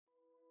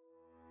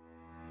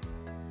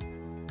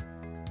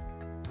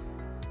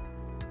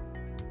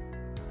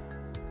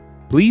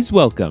Please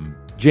welcome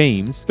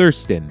James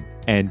Thurston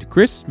and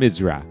Chris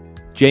Misra.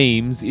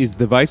 James is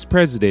the Vice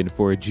President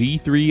for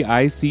G3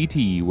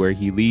 ICT, where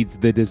he leads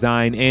the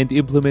design and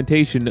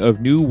implementation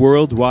of new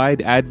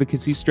worldwide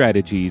advocacy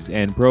strategies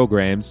and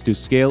programs to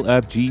scale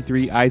up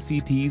G3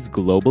 ICT's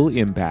global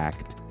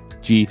impact.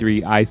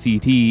 G3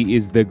 ICT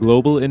is the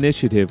global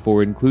initiative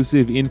for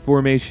inclusive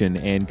information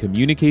and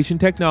communication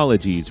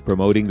technologies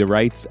promoting the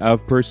rights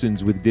of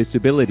persons with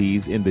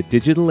disabilities in the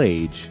digital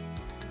age.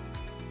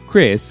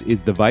 Chris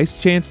is the Vice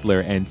Chancellor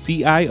and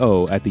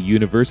CIO at the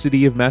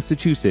University of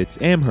Massachusetts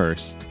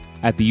Amherst.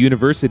 At the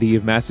University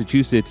of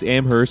Massachusetts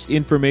Amherst,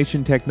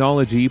 information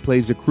technology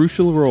plays a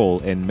crucial role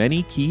in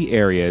many key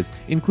areas,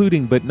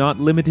 including but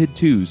not limited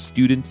to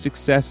student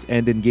success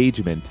and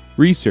engagement,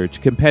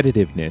 research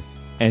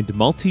competitiveness, and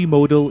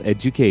multimodal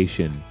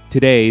education.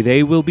 Today,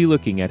 they will be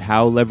looking at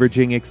how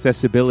leveraging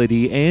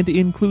accessibility and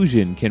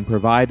inclusion can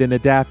provide an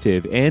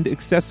adaptive and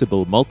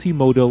accessible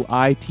multimodal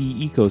IT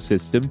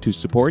ecosystem to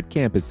support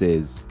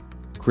campuses.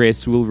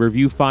 Chris will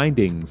review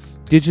findings,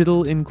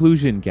 digital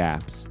inclusion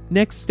gaps,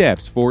 next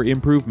steps for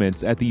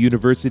improvements at the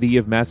University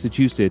of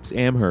Massachusetts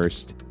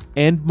Amherst,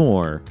 and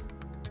more.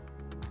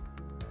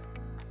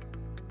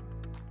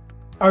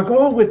 Our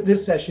goal with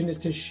this session is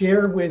to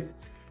share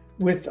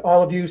with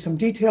all of you some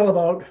detail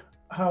about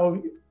how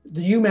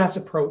the UMass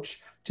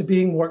approach to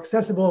being more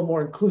accessible,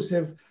 more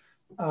inclusive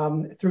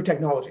through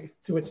technology,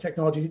 through its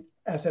technology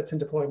assets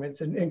and deployments.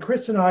 And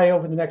Chris and I,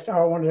 over the next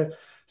hour, want to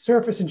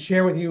surface and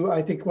share with you,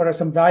 I think, what are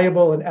some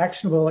valuable and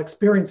actionable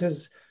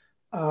experiences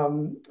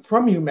from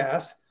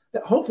UMass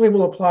that hopefully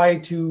will apply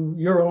to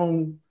your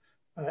own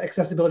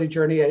accessibility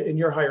journey in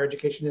your higher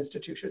education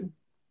institution.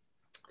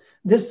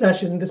 This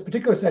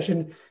particular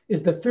session,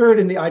 is the third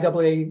in the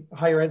IAA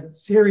Higher Ed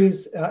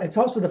series. It's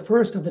also the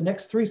first of the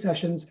next three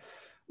sessions,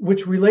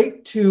 which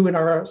relate to and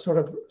are sort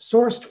of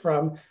sourced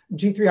from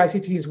G3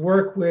 ICT's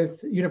work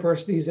with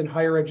universities and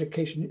higher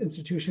education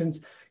institutions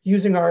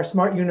using our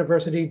Smart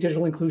University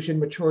Digital Inclusion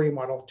Maturity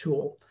Model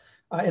tool.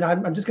 And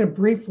I'm just going to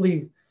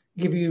briefly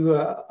give you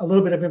a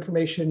little bit of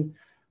information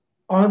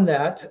on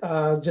that,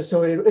 just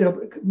so it'll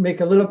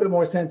make a little bit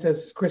more sense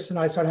as Chris and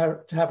I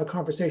start to have a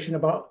conversation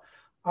about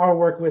our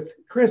work with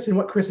Chris and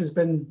what Chris has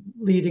been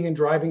leading and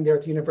driving there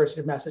at the University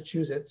of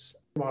Massachusetts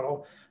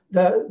model.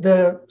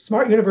 The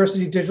Smart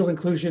University Digital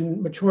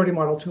Inclusion Maturity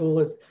Model tool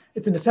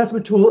it's an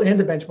assessment tool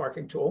and a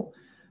benchmarking tool.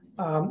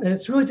 And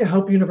it's really to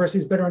help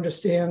universities better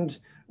understand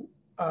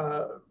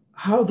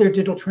how their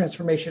digital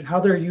transformation, how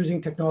they're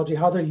using technology,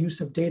 how their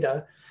use of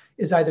data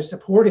is either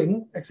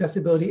supporting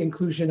accessibility,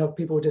 inclusion of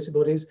people with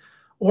disabilities,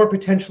 or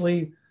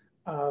potentially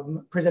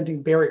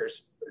presenting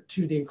barriers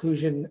to the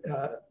inclusion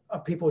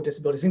of people with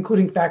disabilities,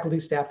 including faculty,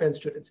 staff, and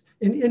students,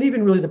 and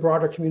even really the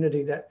broader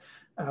community that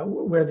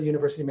where the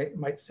university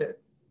might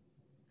sit.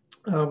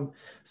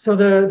 So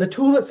the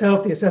tool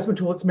itself, the assessment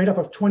tool, it's made up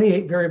of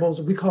 28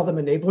 variables. We call them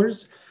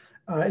enablers,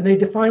 and they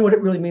define what it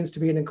really means to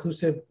be an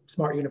inclusive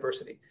smart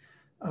university.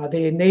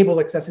 They enable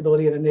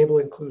accessibility and enable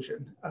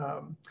inclusion.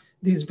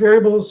 These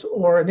variables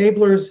or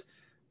enablers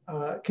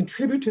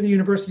contribute to the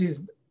university's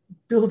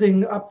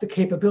building up the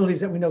capabilities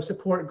that we know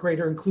support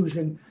greater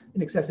inclusion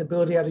and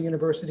accessibility at a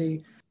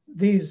university.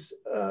 These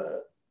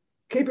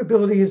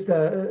capabilities,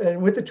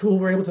 and with the tool,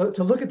 we're able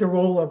to look at the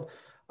role of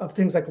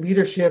things like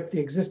leadership, the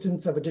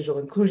existence of a digital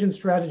inclusion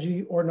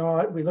strategy or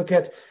not. We look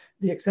at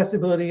the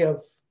accessibility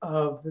of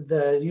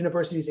the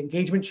university's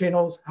engagement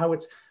channels, how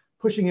it's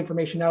pushing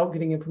information out,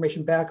 getting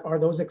information back. Are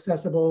those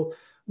accessible?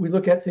 We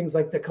look at things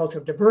like the culture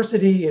of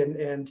diversity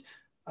and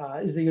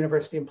is the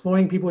university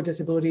employing people with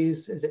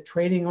disabilities? Is it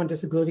training on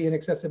disability and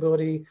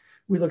accessibility?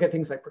 We look at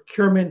things like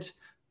procurement.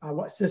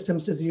 What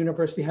systems does the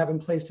university have in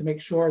place to make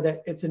sure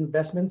that its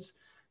investments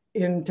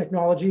in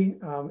technology,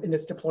 in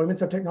its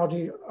deployments of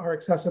technology are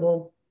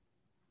accessible?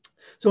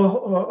 So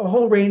a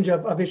whole range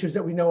of issues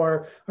that we know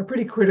are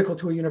pretty critical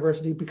to a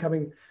university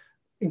becoming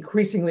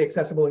increasingly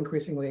accessible,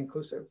 increasingly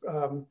inclusive.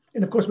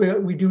 And of course,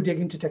 we do dig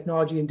into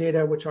technology and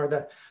data, which are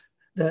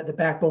the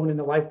backbone and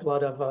the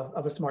lifeblood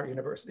of a smart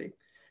university.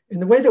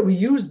 And the way that we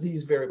use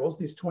these variables,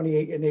 these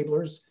 28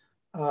 enablers,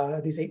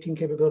 these 18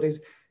 capabilities,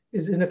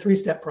 is in a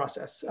three-step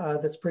process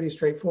that's pretty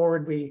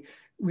straightforward.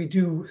 We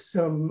do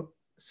some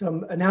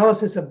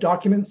analysis of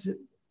documents,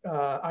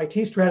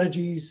 IT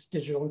strategies,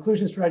 digital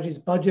inclusion strategies,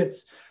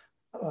 budgets,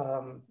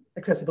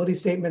 accessibility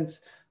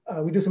statements.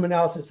 We do some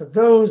analysis of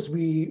those.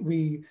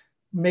 We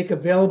make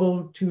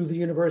available to the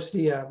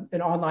university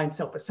an online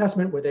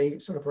self-assessment where they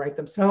sort of rank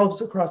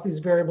themselves across these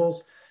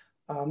variables.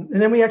 And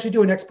then we actually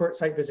do an expert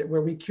site visit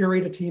where we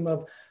curate a team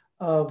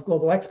of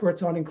global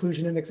experts on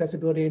inclusion and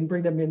accessibility and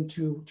bring them in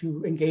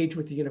to engage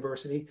with the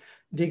university,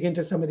 dig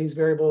into some of these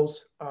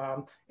variables,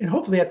 and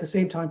hopefully at the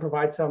same time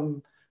provide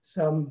some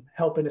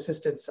help and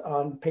assistance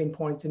on pain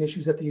points and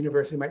issues that the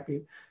university might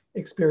be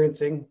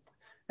experiencing.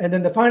 And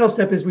then the final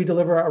step is we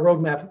deliver a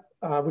roadmap,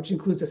 which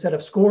includes a set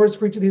of scores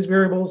for each of these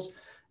variables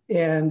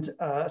and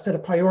a set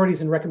of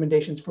priorities and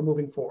recommendations for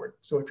moving forward.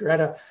 So if you're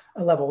at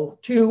a level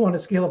 2 on a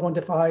scale of 1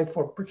 to 5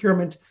 for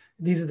procurement,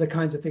 these are the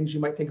kinds of things you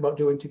might think about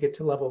doing to get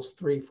to levels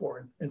 3,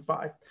 4, and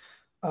 5.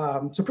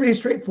 So pretty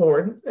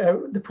straightforward.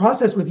 The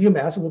process with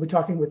UMass, and we'll be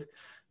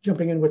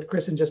jumping in with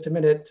Chris in just a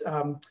minute.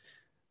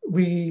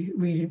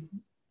 We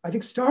I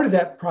think started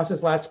that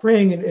process last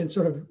spring and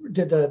sort of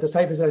did the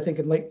site visit, I think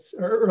in late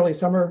or early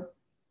summer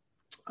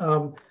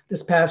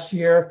this past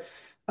year.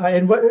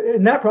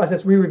 In that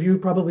process, we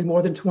reviewed probably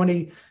more than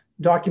 20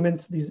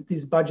 documents,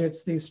 these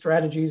budgets, these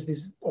strategies,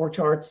 these org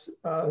charts,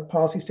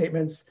 policy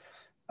statements.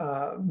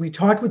 We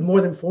talked with more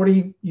than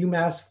 40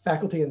 UMass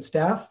faculty and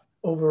staff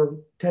over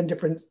 10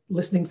 different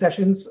listening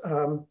sessions.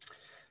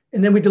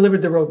 And then we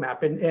delivered the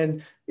roadmap.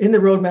 And in the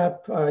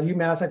roadmap,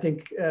 UMass, I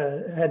think,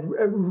 had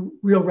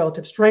real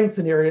relative strengths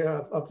in the area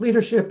of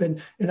leadership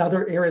and in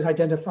other areas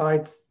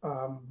identified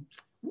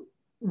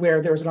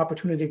where there was an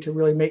opportunity to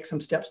really make some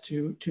steps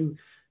to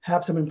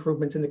have some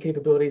improvements in the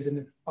capabilities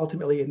and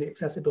ultimately in the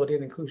accessibility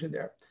and inclusion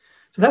there.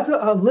 So that's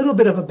a little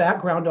bit of a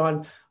background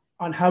on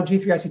how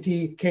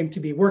G3ICT came to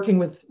be working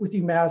with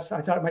UMass.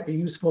 I thought it might be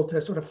useful to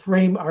sort of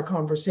frame our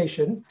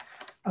conversation.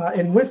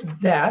 And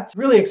with that,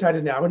 really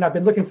excited now, and I've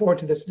been looking forward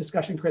to this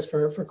discussion, Chris,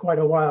 for quite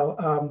a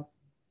while,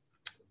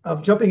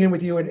 of jumping in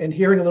with you and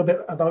hearing a little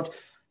bit about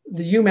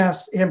the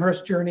UMass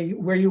Amherst journey,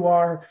 where you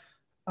are,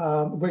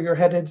 where you're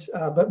headed.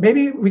 But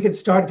maybe we could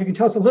start, if you can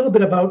tell us a little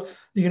bit about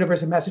the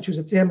University of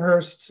Massachusetts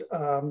Amherst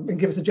and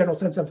give us a general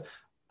sense of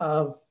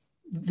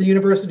the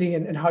university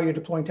and how you're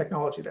deploying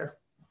technology there.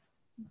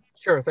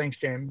 Sure, thanks,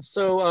 James.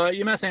 So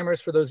UMass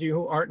Amherst, for those of you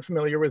who aren't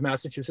familiar with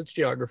Massachusetts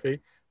geography,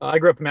 I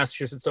grew up in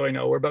Massachusetts, so I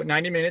know. We're about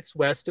 90 minutes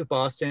west of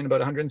Boston, about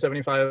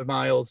 175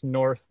 miles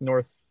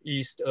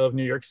northeast of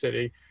New York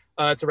City.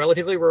 It's a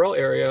relatively rural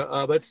area,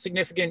 but it's a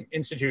significant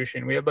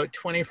institution. We have about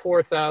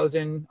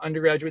 24,000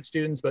 undergraduate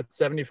students, about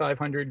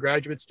 7,500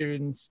 graduate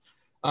students,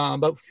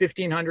 about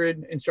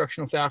 1,500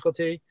 instructional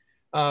faculty.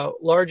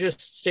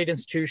 Largest state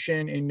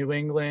institution in New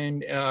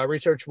England,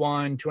 Research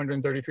One,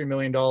 $233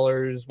 million,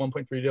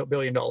 $1.3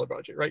 billion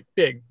budget, right?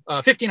 Big,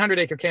 1,500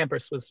 acre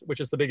campus, which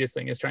is the biggest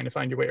thing, is trying to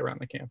find your way around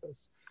the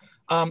campus.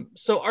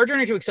 So our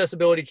journey to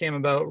accessibility came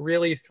about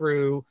really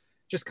through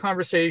just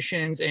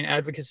conversations and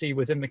advocacy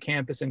within the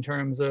campus in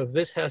terms of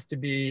this has to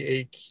be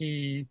a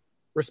key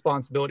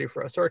responsibility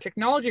for us. So our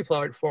technology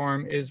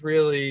platform is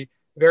really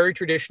very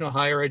traditional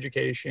higher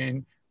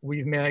education.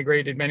 We've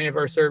migrated many of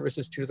our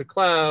services to the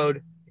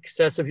cloud,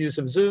 excessive use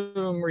of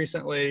Zoom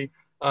recently,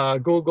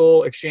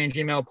 Google, Exchange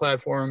email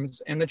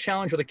platforms. And the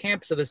challenge with a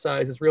campus of this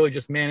size is really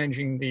just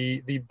managing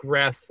the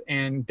breadth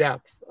and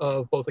depth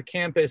of both a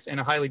campus and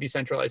a highly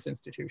decentralized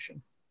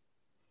institution.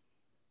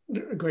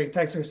 Great,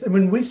 thanks, Chris. And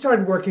when we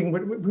started working,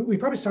 we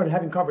probably started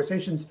having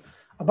conversations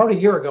about a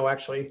year ago,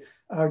 actually,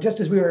 just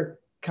as we were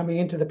coming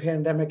into the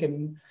pandemic,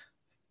 and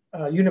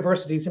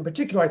universities in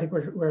particular, I think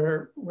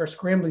we're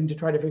scrambling to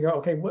try to figure out,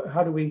 okay,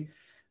 how do we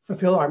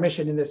fulfill our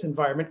mission in this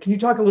environment? Can you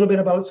talk a little bit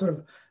about sort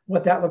of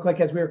what that looked like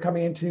as we were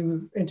coming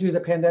into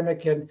the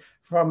pandemic, and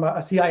from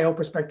a CIO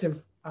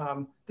perspective,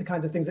 the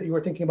kinds of things that you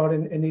were thinking about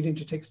and needing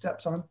to take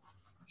steps on?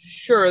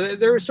 Sure.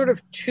 There were sort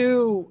of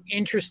two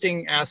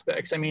interesting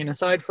aspects. I mean,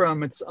 aside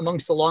from it's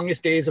amongst the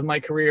longest days of my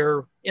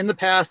career in the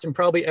past and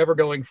probably ever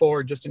going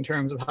forward, just in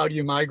terms of how do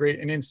you migrate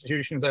an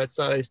institution of that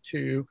size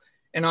to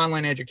an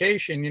online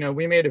education. You know,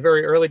 we made a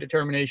very early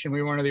determination.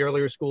 We were one of the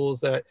earlier schools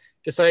that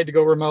decided to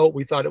go remote.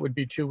 We thought it would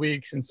be 2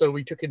 weeks. And so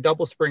we took a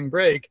double spring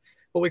break,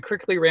 but we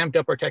quickly ramped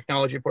up our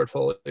technology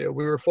portfolio.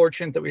 We were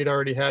fortunate that we'd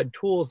already had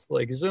tools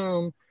like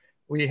Zoom.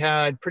 We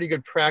had pretty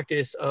good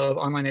practice of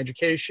online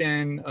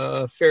education,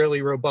 a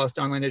fairly robust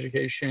online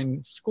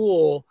education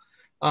school,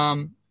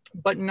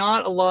 but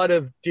not a lot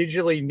of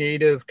digitally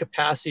native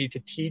capacity to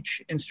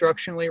teach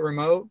instructionally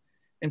remote.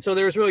 And so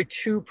there's really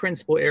two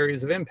principal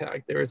areas of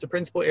impact. There is a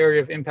principal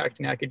area of impact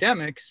in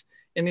academics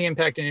and the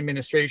impact in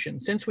administration.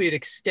 Since we had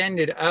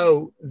extended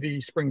out the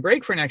spring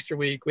break for an extra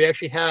week, we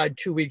actually had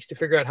 2 weeks to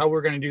figure out how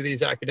we're going to do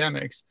these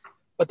academics.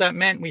 But that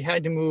meant we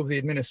had to move the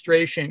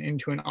administration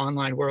into an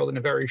online world in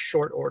a very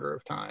short order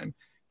of time.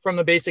 From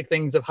the basic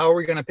things of how are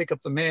we going to pick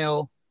up the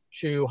mail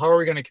to how are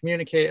we going to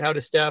communicate, how do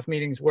staff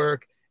meetings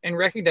work, and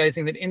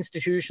recognizing that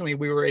institutionally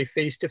we were a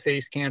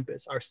face-to-face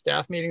campus. Our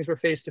staff meetings were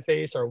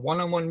face-to-face, our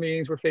one-on-one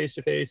meetings were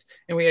face-to-face,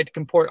 and we had to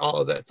comport all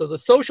of that. So the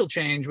social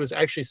change was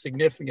actually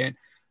significant,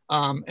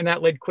 and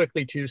that led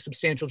quickly to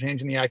substantial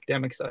change in the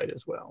academic side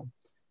as well.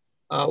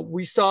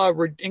 We saw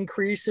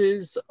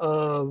increases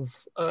of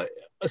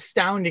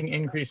astounding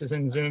increases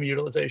in Zoom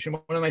utilization.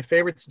 One of my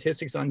favorite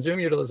statistics on Zoom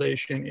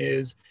utilization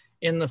is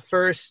in the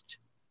first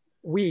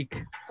day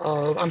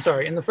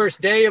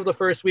of the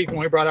first week when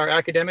we brought our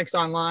academics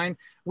online,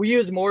 we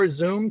used more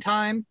Zoom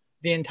time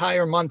the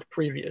entire month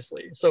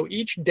previously. So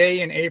each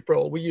day in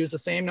April, we used the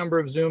same number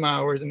of Zoom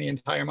hours in the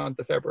entire month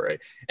of February.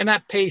 And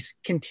that pace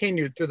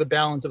continued through the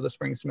balance of the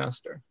spring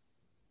semester.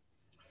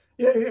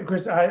 Yeah,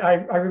 Chris, I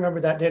remember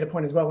that data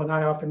point as well, and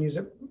I often use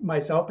it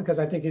myself because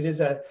I think it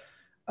is a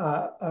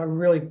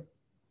really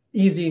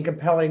easy and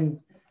compelling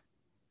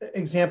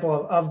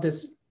example of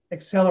this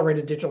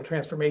accelerated digital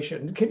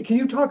transformation. Can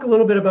you talk a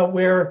little bit about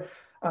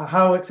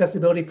how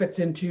accessibility fits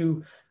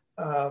into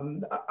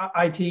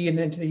IT and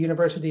into the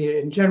university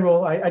in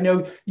general. I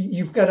know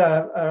you've got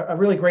a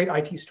really great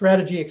IT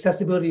strategy.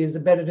 Accessibility is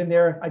embedded in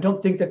there. I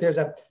don't think that there's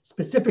a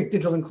specific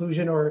digital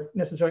inclusion or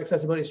necessarily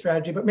accessibility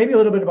strategy, but maybe a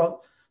little bit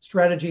about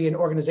strategy and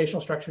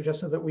organizational structure, just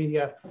so that we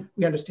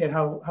understand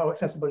how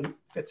accessibility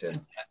fits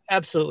in.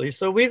 Absolutely.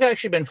 So we've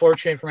actually been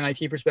fortunate from an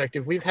IT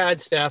perspective. We've had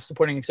staff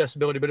supporting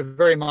accessibility, but a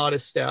very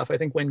modest staff. I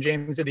think when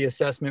James did the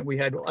assessment, we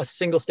had a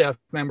single staff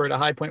member. At a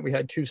high point, we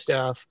had 2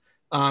 staff.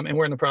 And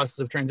we're in the process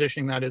of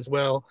transitioning that as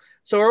well.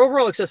 So our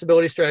overall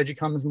accessibility strategy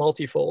comes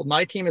multifold.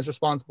 My team is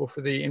responsible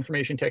for the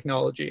information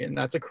technology, and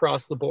that's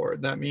across the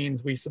board. That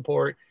means we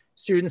support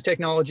students'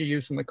 technology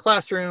use in the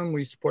classroom,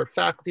 we support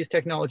faculty's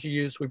technology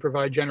use, we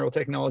provide general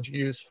technology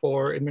use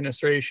for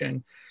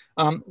administration.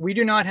 We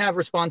do not have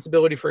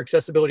responsibility for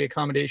accessibility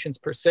accommodations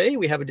per se.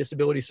 We have a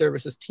disability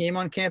services team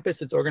on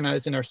campus. It's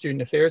organized in our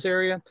student affairs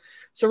area.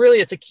 So really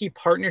it's a key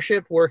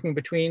partnership working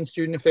between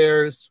student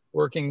affairs,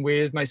 working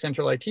with my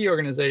central IT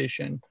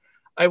organization.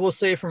 I will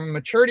say from a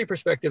maturity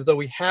perspective, though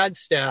we had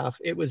staff,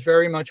 it was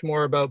very much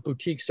more about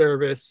boutique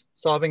service,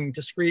 solving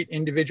discrete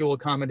individual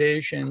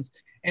accommodations,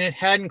 and it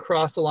hadn't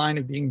crossed the line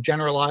of being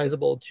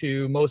generalizable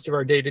to most of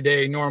our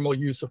day-to-day normal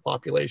use of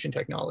population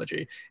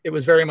technology. It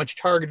was very much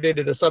targeted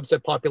at a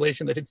subset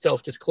population that had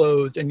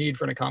self-disclosed a need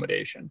for an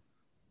accommodation.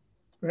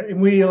 Right.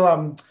 And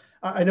we'll,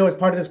 I know as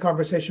part of this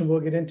conversation,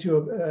 we'll get into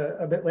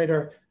a bit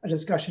later a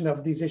discussion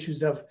of these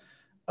issues of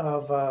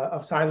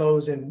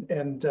silos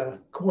and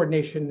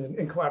coordination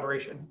and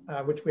collaboration,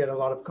 which we had a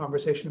lot of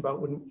conversation about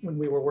when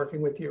we were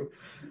working with you.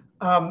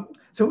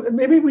 So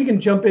maybe we can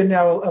jump in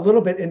now a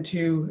little bit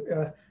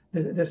into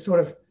this sort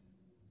of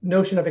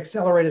notion of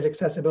accelerated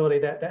accessibility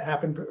that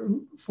happened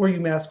for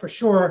UMass for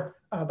sure,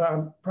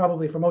 but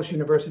probably for most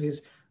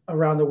universities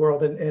around the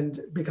world,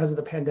 and because of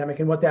the pandemic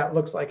and what that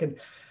looks like,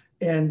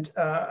 and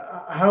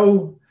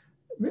how.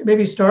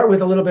 Maybe start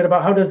with a little bit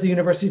about how does the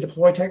university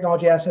deploy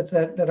technology assets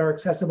that are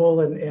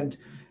accessible and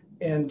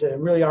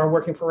really are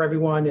working for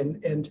everyone,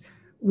 and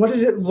what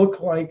did it look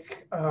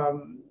like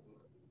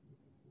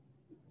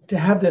to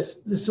have this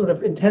sort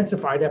of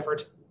intensified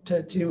effort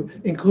to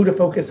include a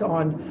focus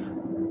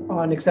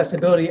on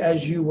accessibility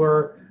as you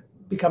were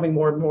becoming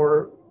more and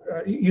more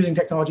using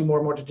technology more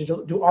and more to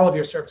do all of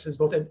your services,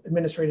 both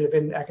administrative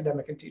and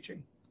academic and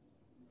teaching?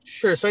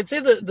 Sure. So I'd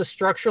say the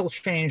structural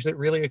change that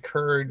really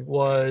occurred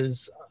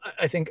was,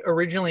 I think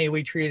originally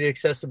we treated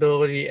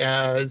accessibility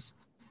as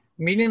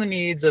meeting the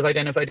needs of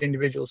identified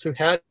individuals who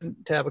had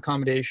to have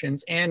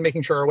accommodations and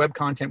making sure our web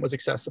content was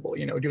accessible,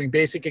 doing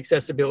basic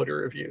accessibility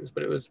reviews,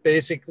 but it was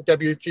basic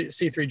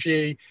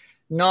WC3G,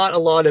 not a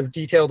lot of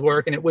detailed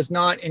work, and it was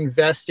not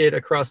invested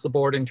across the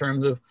board in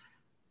terms of,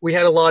 we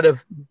had a lot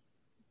of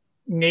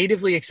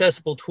natively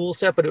accessible tool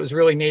set, but it was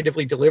really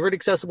natively delivered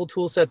accessible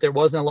tool set. There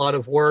wasn't a lot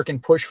of work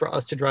and push for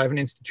us to drive an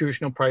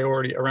institutional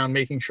priority around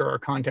making sure our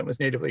content was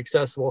natively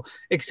accessible,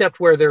 except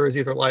where there was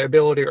either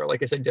liability or,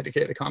 like I said,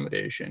 dedicated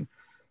accommodation.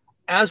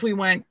 As we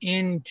went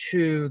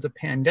into the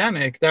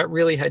pandemic, that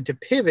really had to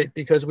pivot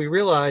because we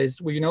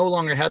realized we no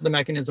longer had the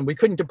mechanism. We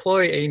couldn't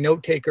deploy a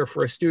note taker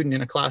for a student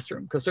in a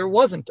classroom because there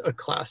wasn't a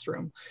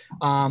classroom.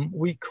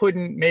 We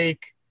couldn't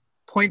make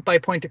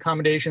point-by-point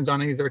accommodations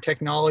on either a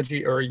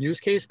technology or a use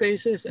case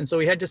basis. And so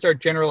we had to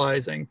start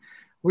generalizing.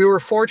 We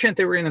were fortunate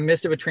that we're in the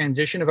midst of a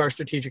transition of our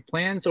strategic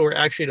plan. So we're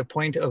actually at a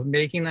point of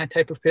making that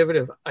type of pivot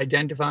of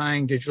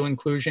identifying digital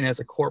inclusion as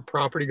a core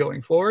property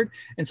going forward.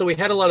 And so we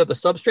had a lot of the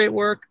substrate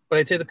work, but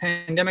I'd say the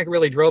pandemic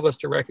really drove us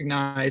to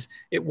recognize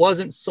it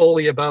wasn't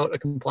solely about a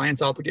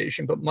compliance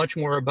obligation, but much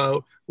more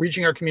about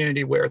reaching our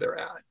community where they're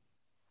at.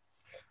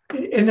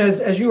 And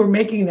as you were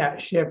making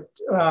that shift,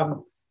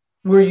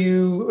 were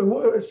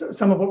you,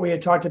 some of what we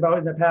had talked about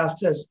in the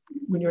past, as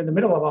when you're in the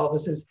middle of all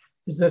this, is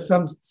there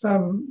some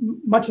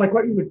much like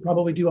what you would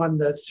probably do on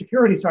the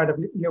security side of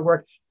your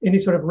work, any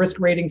sort of risk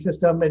rating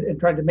system and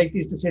trying to make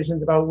these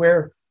decisions about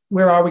where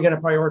are we going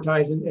to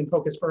prioritize and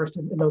focus first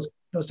in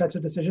those types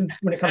of decisions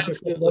when it comes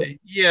Absolutely.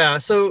 Yeah.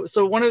 So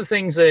one of the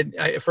things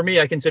that for me,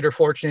 I consider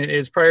fortunate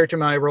is prior to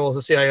my role as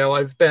a CIO,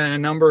 I've been in a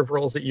number of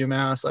roles at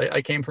UMass.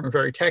 I came from a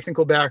very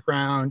technical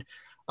background.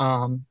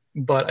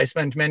 But I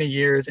spent many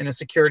years in a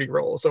security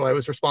role. So I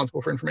was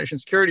responsible for information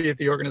security at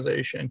the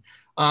organization.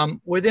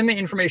 Within the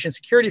information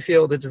security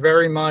field, it's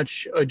very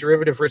much a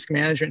derivative risk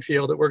management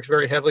field that works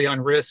very heavily on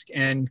risk,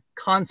 and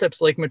concepts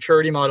like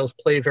maturity models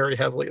play very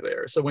heavily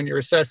there. So when you're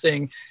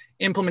assessing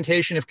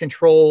implementation of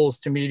controls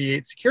to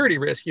mediate security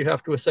risk, you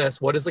have to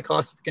assess what is the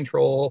cost of the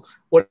control,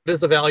 what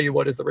is the value,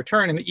 what is the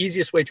return, and the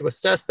easiest way to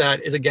assess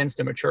that is against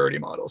a maturity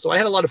model. So I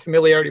had a lot of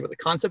familiarity with the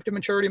concept of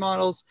maturity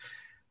models.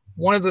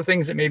 One of the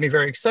things that made me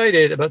very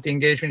excited about the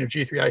engagement of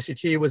G3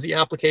 ICT was the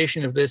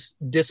application of this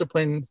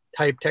discipline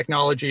type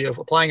technology of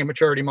applying a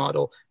maturity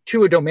model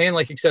to a domain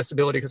like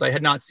accessibility, because I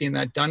had not seen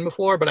that done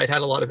before, but I'd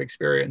had a lot of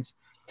experience.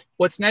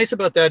 What's nice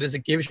about that is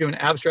it gives you an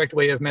abstract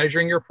way of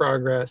measuring your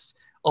progress.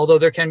 Although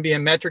there can be a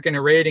metric and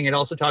a rating, it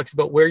also talks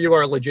about where you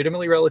are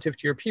legitimately relative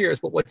to your peers,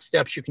 but what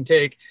steps you can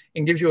take,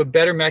 and gives you a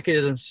better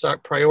mechanism to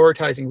start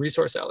prioritizing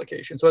resource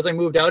allocation. So as I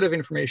moved out of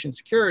information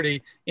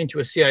security into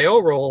a CIO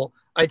role,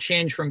 I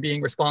changed from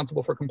being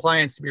responsible for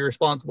compliance to be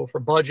responsible for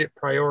budget,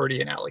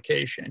 priority, and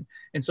allocation.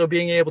 And so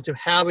being able to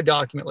have a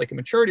document like a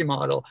maturity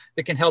model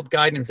that can help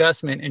guide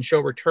investment and show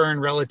return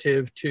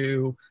relative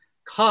to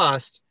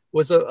cost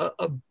was a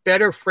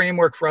better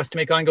framework for us to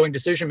make ongoing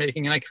decision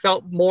making. And I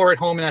felt more at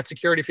home in that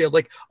security field,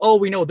 like, oh,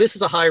 we know this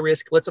is a high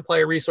risk, let's apply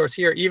a resource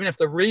here. Even if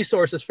the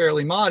resource is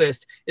fairly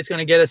modest, it's going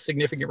to get a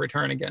significant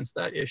return against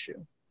that issue.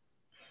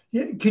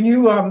 Yeah, can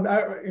you,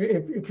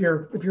 if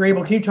you're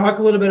able, can you talk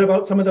a little bit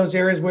about some of those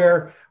areas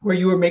where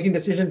you were making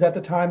decisions at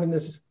the time in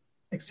this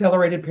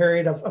accelerated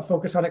period of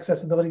focus on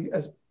accessibility,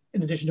 as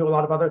in addition to a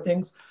lot of other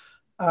things,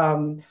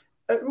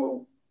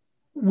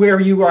 where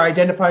you are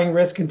identifying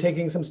risk and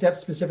taking some steps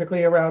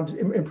specifically around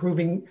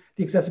improving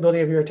the accessibility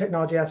of your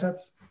technology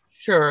assets?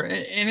 Sure.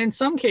 And in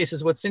some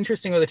cases, what's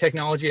interesting with the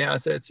technology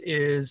assets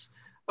is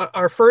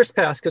our first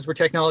pass, because we're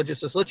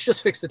technologists, is let's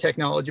just fix the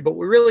technology. But what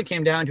we really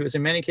came down to is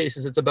in many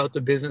cases, it's about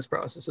the business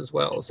process as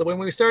well. So when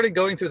we started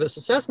going through this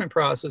assessment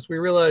process, we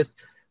realized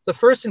the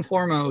first and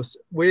foremost,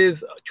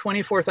 with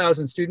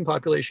 24,000 student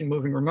population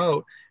moving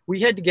remote,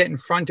 we had to get in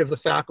front of the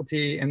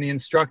faculty and the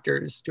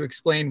instructors to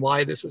explain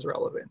why this was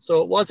relevant.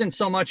 So it wasn't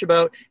so much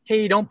about,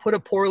 hey, don't put a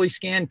poorly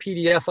scanned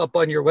PDF up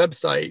on your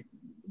website.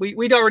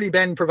 We'd already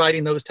been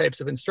providing those types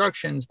of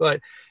instructions,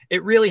 but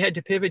it really had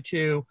to pivot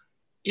to,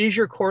 is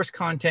your course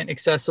content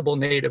accessible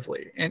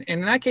natively? And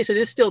in that case, it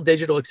is still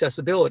digital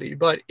accessibility,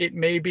 but it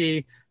may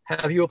be,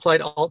 have you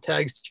applied alt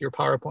tags to your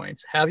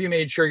PowerPoints? Have you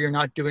made sure you're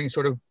not doing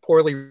sort of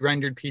poorly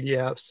rendered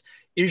PDFs?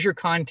 Is your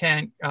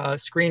content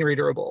screen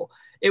readerable?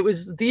 It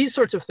was these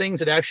sorts of things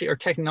that actually are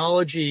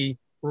technology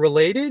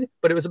related,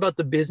 but it was about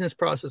the business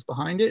process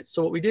behind it.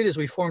 So what we did is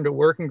we formed a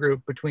working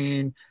group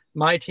between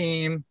my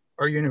team,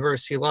 our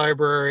university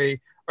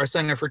library, our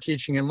Center for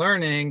Teaching and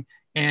Learning,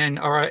 and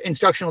our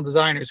instructional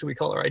designers, who we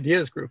call our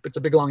ideas group. It's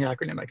a big long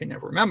acronym I can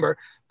never remember,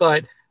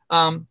 but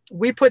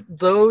we put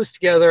those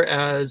together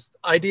as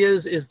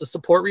ideas is the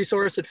support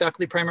resource that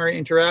faculty primarily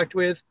interact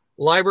with.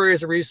 Library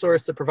is a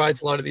resource that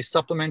provides a lot of these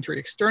supplementary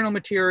external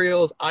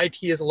materials. IT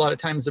is a lot of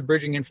times the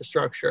bridging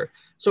infrastructure.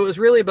 So it was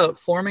really about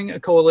forming a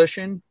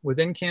coalition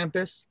within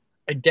campus,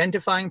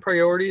 identifying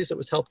priorities that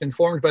was helped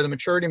informed by the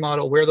maturity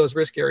model where those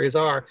risk areas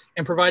are,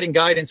 and providing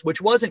guidance,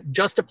 which wasn't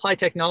just apply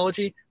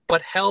technology,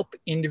 but help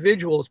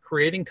individuals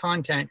creating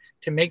content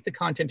to make the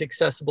content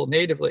accessible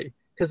natively.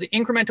 Because the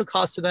incremental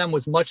cost to them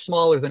was much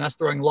smaller than us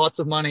throwing lots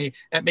of money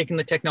at making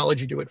the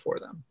technology do it for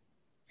them.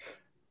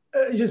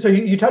 So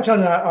you touch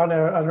on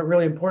a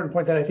really important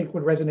point that I think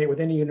would resonate with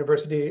any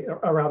university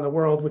around the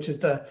world, which is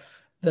the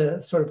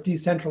sort of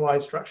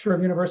decentralized structure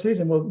of universities,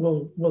 and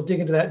we'll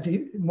dig into that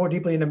more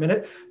deeply in a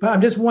minute. But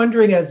I'm just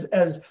wondering,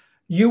 as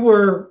you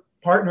were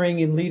partnering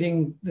in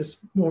leading this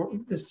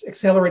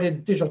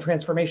accelerated digital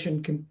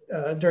transformation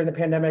during the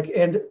pandemic,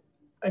 and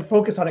a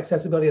focus on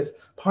accessibility as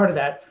part of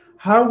that,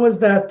 how was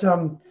that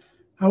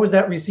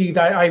received?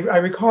 I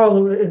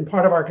recall in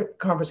part of our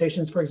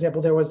conversations, for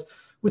example, there was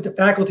with the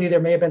faculty, there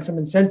may have been some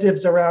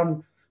incentives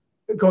around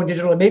going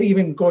digital and maybe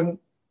even going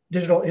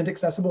digital and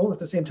accessible at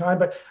the same time.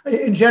 But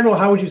in general,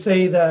 how would you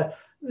say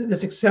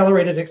this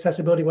accelerated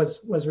accessibility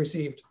was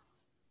received?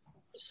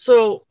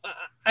 So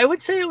I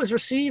would say it was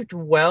received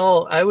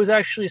well. I was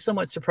actually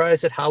somewhat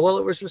surprised at how well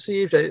it was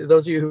received.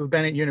 Those of you who've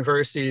been at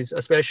universities,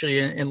 especially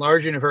in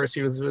large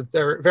universities with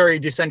their very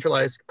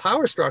decentralized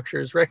power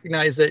structures,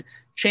 recognize that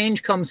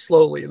change comes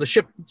slowly. The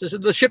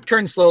ship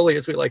turns slowly,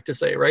 as we like to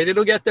say, right?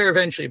 It'll get there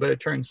eventually, but it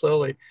turns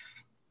slowly.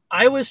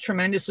 I was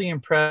tremendously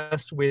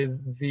impressed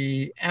with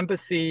the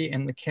empathy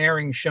and the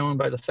caring shown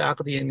by the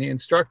faculty and the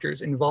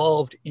instructors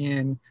involved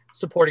in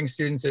supporting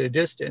students at a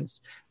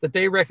distance, that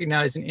they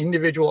recognized an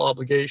individual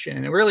obligation.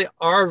 And really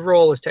our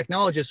role as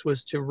technologists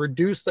was to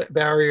reduce that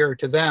barrier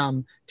to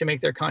them to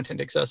make their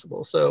content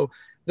accessible. So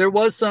there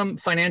was some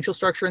financial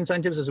structure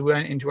incentives as we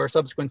went into our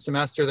subsequent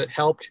semester that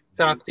helped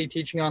faculty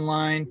teaching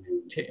online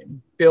to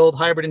build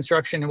hybrid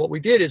instruction. And what we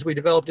did is we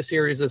developed a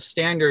series of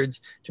standards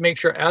to make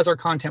sure as our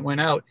content went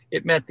out,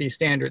 it met these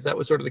standards. That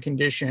was sort of the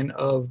condition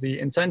of the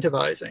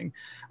incentivizing.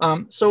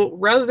 So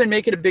rather than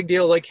make it a big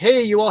deal like,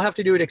 hey, you all have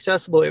to do it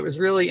accessible, it was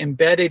really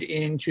embedded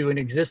into an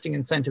existing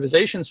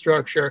incentivization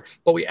structure,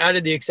 but we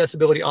added the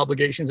accessibility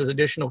obligations as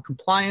additional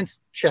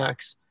compliance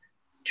checks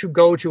to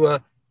go to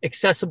a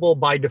accessible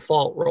by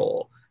default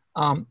role.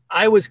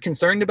 I was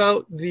concerned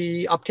about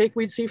the uptake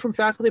we'd see from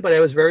faculty, but I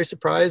was very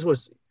surprised.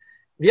 Was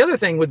the other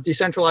thing with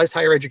decentralized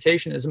higher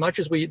education, as much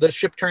as the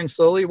ship turns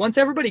slowly, once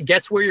everybody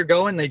gets where you're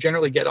going, they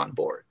generally get on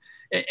board.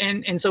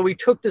 And so we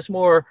took this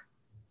more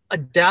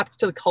adapt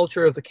to the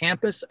culture of the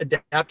campus,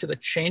 adapt to the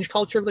change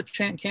culture of the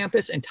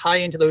campus, and tie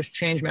into those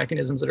change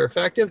mechanisms that are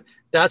effective.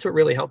 That's what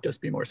really helped us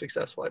be more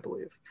successful, I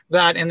believe.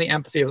 That and the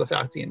empathy of the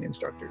faculty and the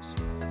instructors.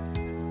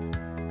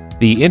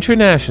 The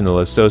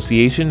International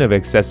Association of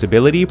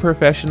Accessibility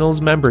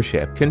Professionals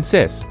membership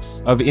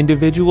consists of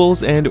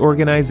individuals and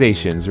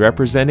organizations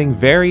representing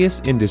various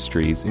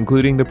industries,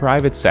 including the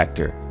private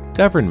sector,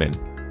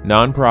 government,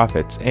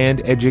 nonprofits,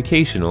 and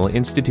educational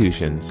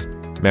institutions.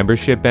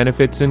 Membership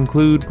benefits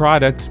include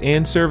products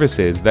and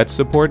services that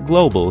support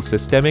global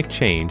systemic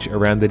change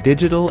around the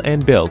digital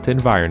and built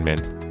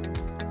environment.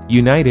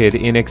 United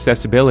in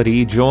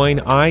accessibility, join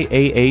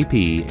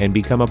IAAP and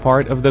become a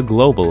part of the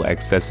global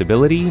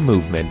accessibility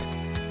movement.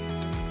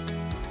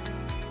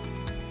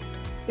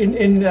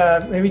 In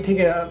maybe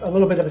taking a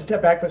little bit of a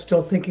step back, but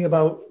still thinking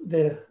about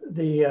the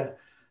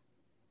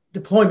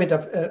deployment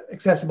of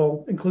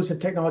accessible, inclusive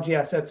technology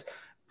assets.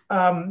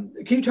 Can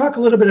you talk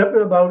a little bit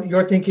about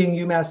your thinking,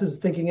 UMass's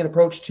thinking and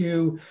approach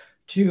to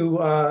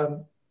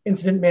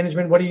incident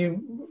management?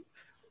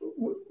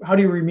 How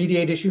do you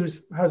remediate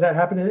issues? How does that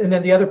happen? And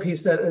then the other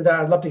piece that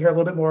I'd love to hear a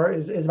little bit more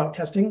is about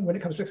testing when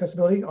it comes to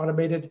accessibility,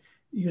 automated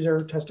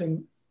user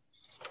testing.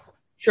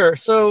 Sure.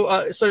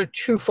 So sort of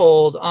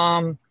twofold.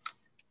 On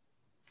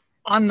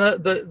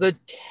the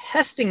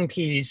testing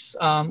piece,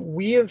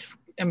 we have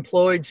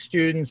employed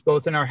students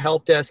both in our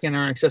help desk and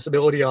our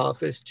accessibility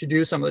office to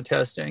do some of the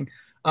testing.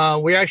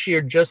 We actually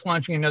are just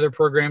launching another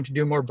program to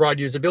do more broad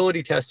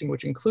usability testing,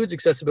 which includes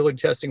accessibility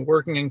testing,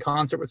 working in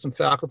concert with some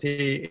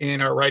faculty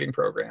in our writing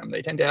program.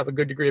 They tend to have a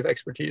good degree of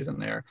expertise in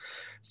there.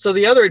 So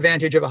the other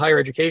advantage of a higher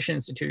education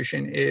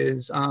institution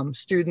is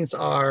students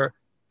are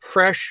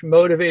fresh,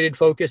 motivated,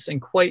 focused,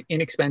 and quite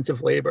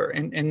inexpensive labor.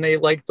 And they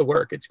like the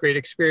work. It's great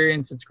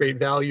experience. It's great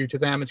value to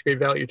them. It's great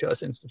value to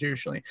us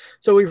institutionally.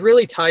 So we've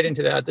really tied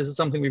into that. This is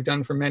something we've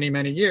done for many,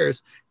 many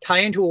years. Tie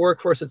into a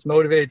workforce that's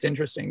motivated. It's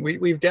interesting.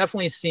 We've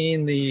definitely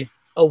seen the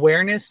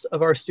awareness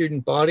of our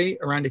student body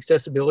around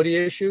accessibility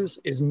issues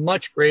is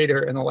much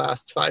greater in the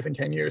last 5 and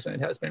 10 years than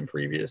it has been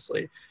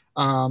previously.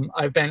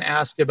 I've been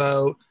asked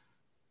about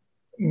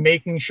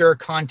making sure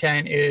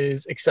content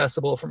is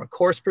accessible from a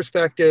course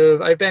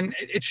perspective.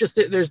 It's just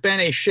that there's been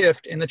a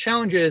shift, and the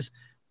challenge is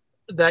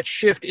that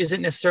shift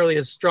isn't necessarily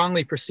as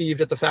strongly perceived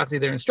at the faculty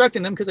that are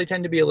instructing them because they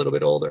tend to be a little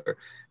bit older.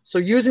 So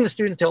using the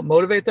students to help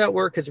motivate that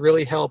work has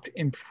really helped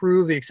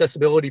improve the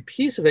accessibility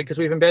piece of it because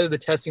we've embedded the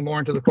testing more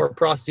into the core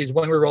processes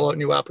when we roll out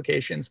new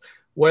applications,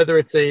 whether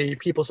it's a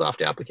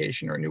PeopleSoft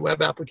application or a new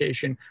web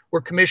application.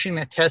 We're commissioning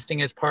that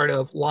testing as part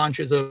of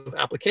launches of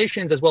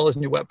applications as well as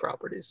new web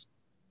properties.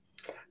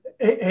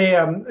 Hey,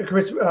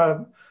 Chris,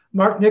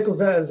 Mark Nichols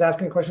is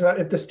asking a question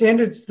about if the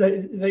standards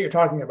that you're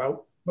talking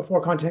about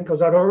before content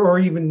goes out, or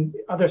even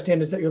other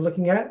standards that you're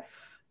looking at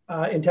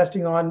in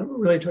testing on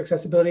related to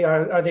accessibility,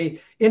 are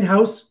they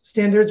in-house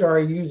standards, or are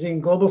you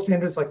using global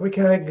standards like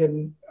WCAG?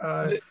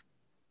 And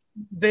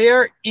they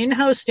are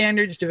in-house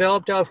standards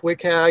developed off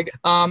WCAG,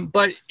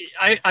 but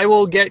I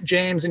will get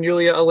James and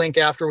Julia a link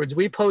afterwards.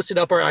 We posted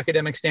up our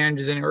academic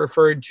standards and it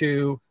referred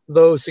to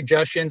those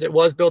suggestions. It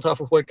was built off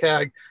of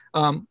WCAG.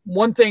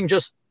 One thing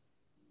just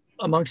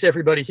amongst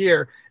everybody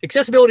here,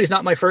 accessibility is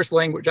not my first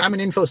language. I'm an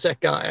InfoSec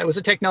guy. I was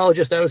a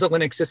technologist. I was a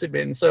Linux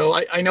sysadmin. So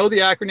I know the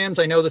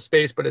acronyms, I know the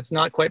space, but it's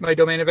not quite my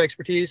domain of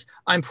expertise.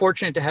 I'm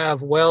fortunate to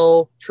have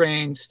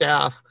well-trained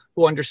staff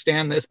who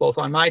understand this both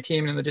on my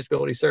team and in the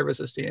disability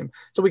services team.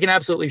 So we can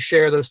absolutely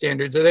share those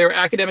standards. They were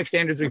academic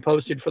standards we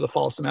posted for the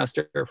fall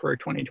semester for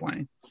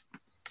 2020.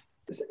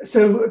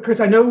 So Chris,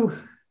 I know,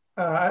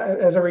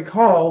 as I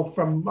recall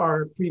from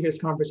our previous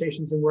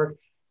conversations and work,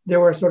 there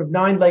were sort of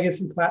 9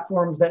 legacy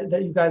platforms that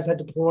you guys had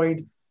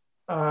deployed.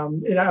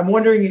 And I'm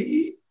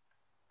wondering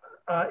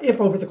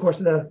if over the course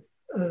of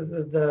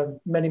the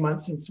many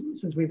months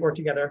since we've worked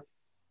together,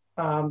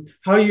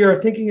 how you're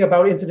thinking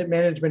about incident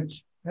management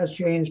has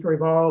changed or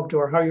evolved,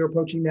 or how you're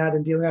approaching that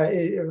and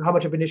dealing, how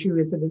much of an issue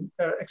incident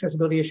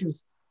accessibility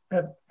issues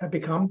have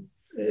become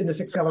in this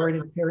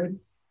accelerated period?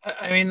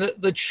 I mean,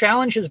 the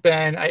challenge has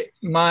been,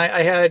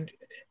 I had,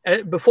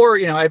 before,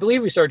 I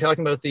believe we started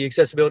talking about the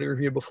accessibility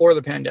review before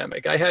the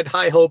pandemic. I had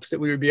high hopes that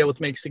we would be able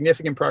to make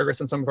significant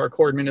progress on some of our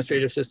core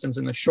administrative systems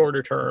in the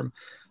shorter term.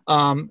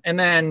 And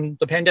then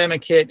the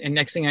pandemic hit, and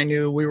next thing I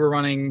knew, we were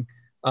running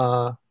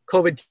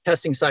COVID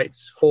testing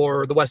sites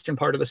for the western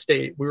part of the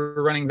state. We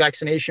were running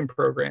vaccination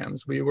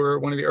programs. We were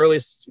one of the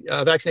earliest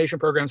vaccination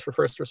programs for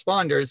first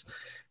responders.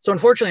 So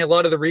unfortunately, a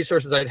lot of the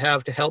resources I'd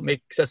have to help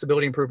make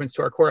accessibility improvements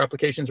to our core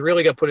applications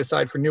really got put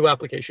aside for new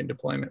application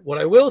deployment. What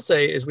I will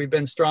say is we've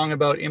been strong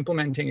about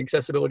implementing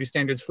accessibility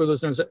standards for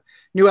those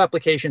new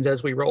applications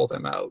as we roll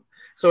them out.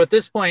 So at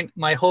this point,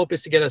 my hope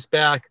is to get us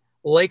back,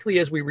 likely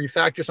as we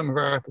refactor some of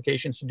our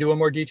applications, to do a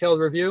more detailed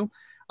review.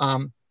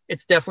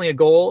 It's definitely a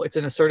goal. It's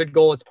an asserted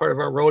goal. It's part of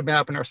our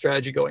roadmap and our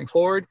strategy going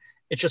forward.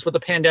 It's just with the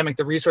pandemic,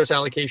 the resource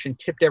allocation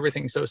tipped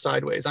everything so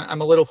sideways.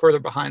 I'm a little further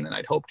behind than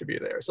I'd hoped to be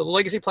there. So the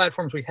legacy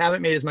platforms, we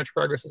haven't made as much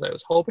progress as I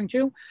was hoping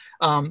to.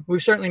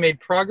 We've certainly made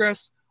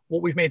progress.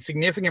 What we've made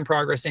significant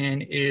progress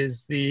in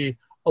is the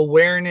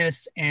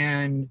awareness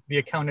and the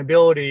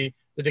accountability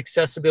that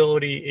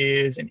accessibility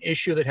is an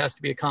issue that has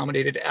to be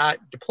accommodated at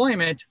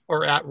deployment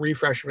or at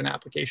refresh of an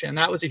application. And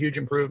that was a huge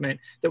improvement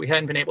that we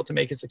hadn't been able to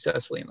make as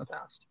successfully in the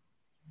past.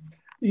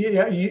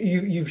 Yeah,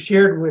 you've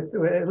shared with,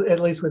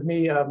 at least with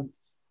me,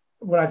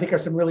 what I think are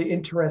some really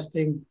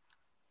interesting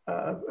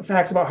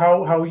facts about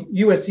how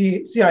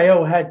USC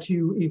CIO had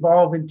to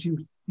evolve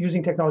into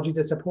using technology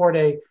to support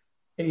a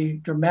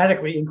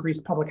dramatically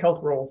increased public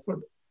health role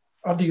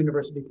of the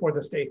university for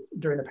the state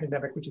during the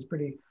pandemic, which is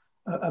pretty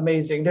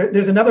amazing.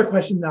 There's another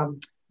question from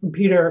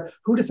Peter: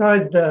 who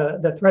decides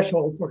the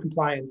threshold for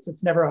compliance?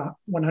 It's never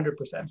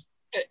 100%.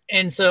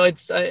 And so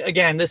it's,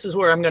 again, this is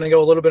where I'm going to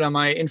go a little bit on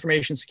my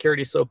information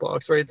security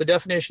soapbox, right? The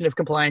definition of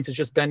compliance is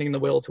just bending the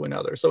will to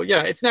another. So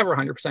yeah, it's never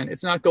 100%.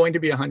 It's not going to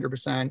be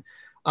 100%.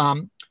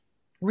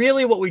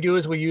 Really what we do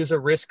is we use a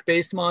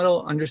risk-based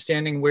model,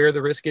 understanding where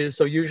the risk is.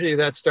 So usually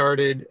that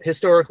started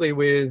historically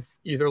with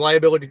either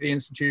liability to the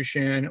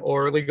institution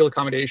or legal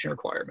accommodation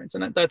requirements.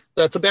 And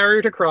that's a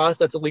barrier to cross,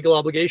 that's a legal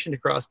obligation to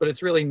cross, but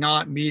it's really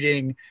not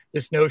meeting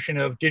this notion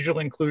of digital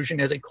inclusion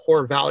as a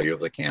core value of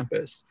the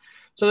campus.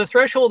 So the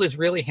threshold is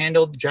really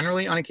handled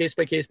generally on a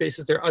case-by-case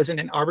basis. There isn't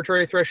an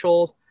arbitrary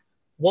threshold.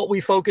 What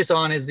we focus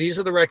on is these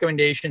are the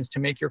recommendations to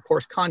make your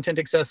course content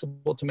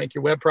accessible, to make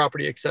your web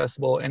property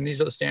accessible, and these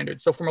are the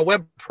standards. So from a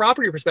web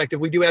property perspective,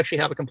 we do actually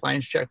have a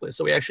compliance checklist.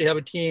 So we actually have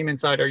a team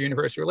inside our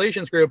university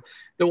relations group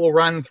that will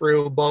run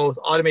through both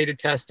automated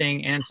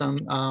testing and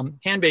some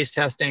hand-based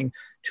testing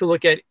to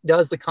look at,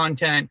 does the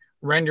content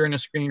render in a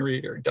screen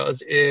reader?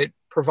 Does it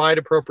provide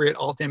appropriate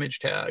alt image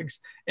tags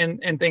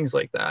and things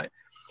like that?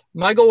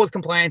 My goal with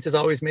compliance is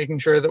always making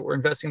sure that we're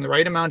investing the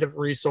right amount of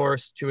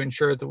resource to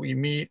ensure that we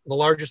meet the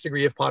largest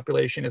degree of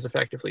population as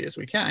effectively as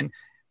we can.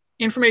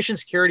 Information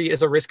security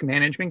is a risk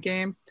management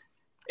game.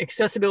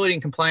 Accessibility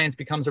and compliance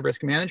becomes a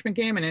risk management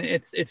game. And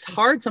it's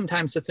hard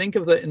sometimes to think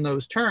of it in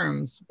those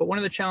terms. But one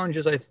of the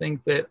challenges I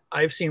think that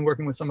I've seen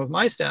working with some of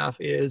my staff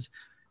is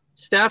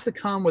staff that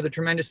come with a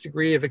tremendous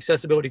degree of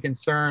accessibility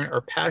concern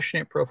are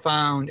passionate,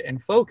 profound,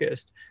 and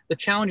focused. The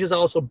challenge is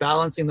also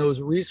balancing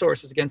those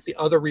resources against the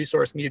other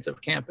resource needs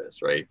of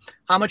campus, right?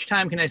 How much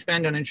time can I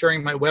spend on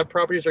ensuring my web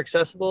properties are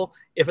accessible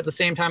if at the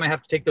same time I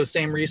have to take those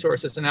same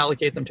resources and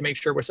allocate them to make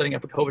sure we're setting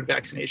up a COVID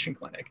vaccination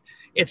clinic?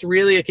 It's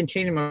really a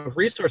continuum of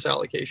resource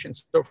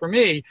allocations. So for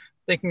me,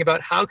 thinking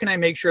about how can I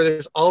make sure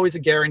there's always a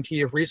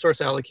guarantee of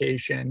resource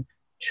allocation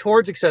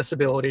towards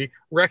accessibility,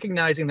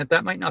 recognizing that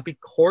that might not be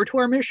core to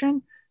our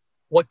mission.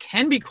 What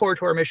can be core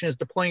to our mission is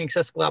deploying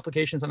accessible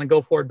applications on a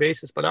go-forward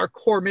basis, but our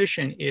core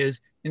mission is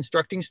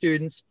instructing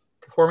students,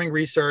 performing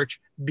research,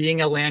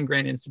 being a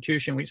land-grant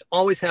institution. We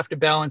always have to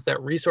balance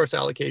that resource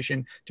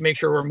allocation to make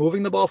sure we're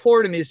moving the ball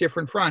forward in these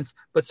different fronts,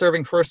 but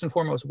serving first and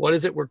foremost, what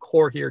is it we're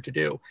core here to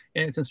do?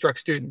 And it's instruct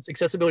students.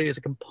 Accessibility is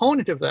a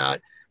component of that,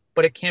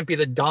 but it can't be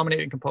the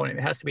dominating component.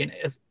 It has to be an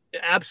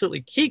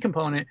absolutely key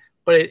component,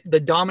 but the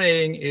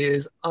dominating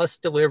is us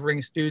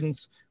delivering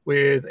students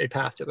with a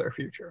path to their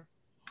future.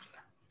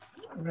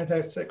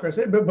 Fantastic, Chris.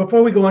 But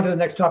before we go on to the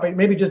next topic,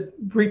 maybe just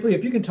briefly,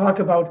 if you can talk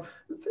about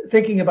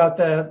thinking about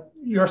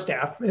your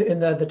staff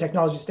and the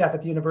technology staff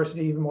at the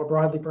university, even more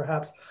broadly,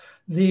 perhaps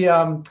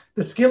the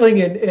skilling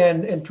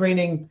and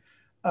training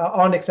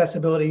on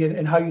accessibility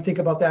and how you think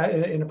about that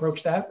and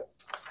approach that.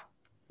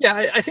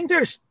 Yeah, I think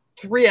there's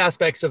three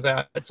aspects of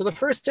that. So the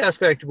first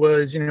aspect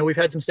was, we've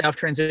had some staff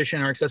transition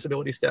in our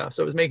accessibility staff.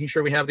 So it was making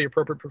sure we have the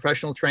appropriate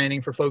professional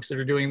training for folks that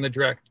are doing the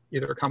direct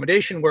either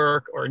accommodation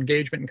work or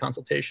engagement and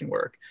consultation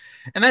work.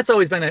 And that's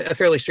always been a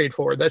fairly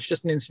straightforward. That's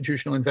just an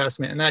institutional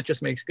investment, and that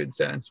just makes good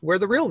sense. Where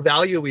the real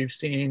value we've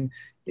seen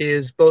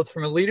is both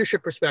from a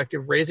leadership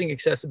perspective, raising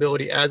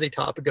accessibility as a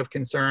topic of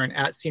concern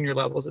at senior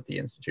levels at the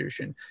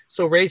institution.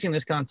 So raising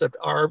this concept,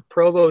 our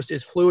provost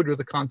is fluid with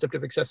the concept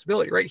of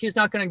accessibility, right? He's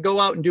not going to go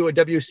out and do a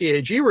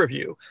WCAG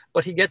review,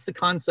 but he gets the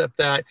concept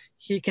that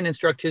he can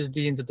instruct his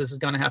deans that this is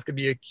going to have to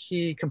be a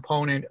key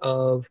component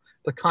of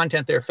the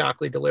content their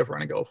faculty deliver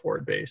on a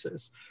go-forward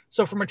basis.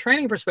 So from a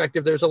training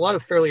perspective, there's a lot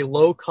of fairly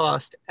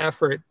low-cost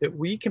effort that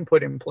we can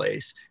put in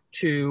place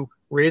to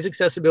raise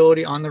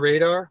accessibility on the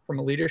radar from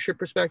a leadership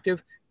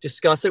perspective,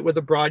 discuss it with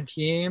a broad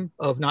team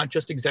of not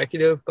just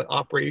executive, but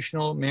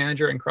operational,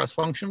 manager, and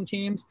cross-functional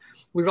teams.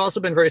 We've also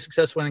been very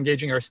successful in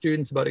engaging our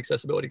students about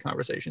accessibility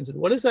conversations. And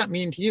what does that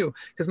mean to you?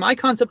 Because my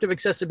concept of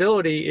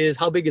accessibility is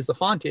how big is the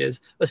font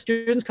is. A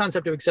student's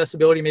concept of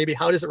accessibility may be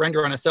how does it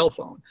render on a cell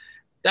phone?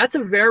 That's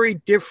a very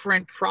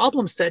different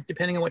problem set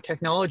depending on what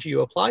technology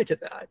you apply to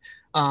that.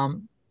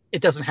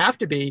 It doesn't have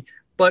to be,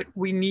 but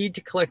we need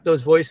to collect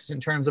those voices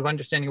in terms of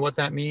understanding what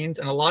that means.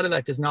 And a lot of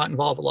that does not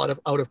involve a lot of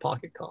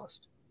out-of-pocket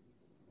cost.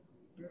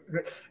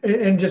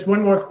 And just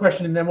one more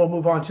question, and then we'll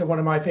move on to one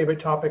of my favorite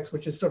topics,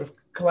 which is sort of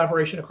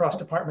collaboration across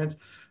departments.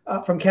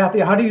 From Kathy,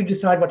 how do you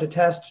decide what to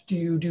test? Do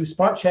you do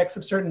spot checks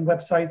of certain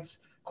websites,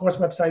 course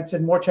websites,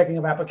 and more checking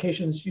of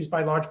applications used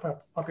by large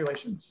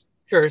populations?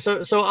 Sure.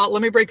 So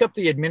let me break up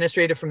the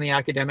administrative from the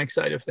academic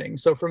side of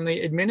things. So from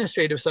the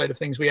administrative side of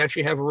things, we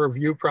actually have a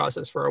review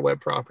process for our web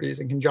properties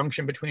in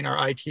conjunction between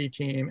our IT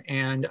team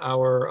and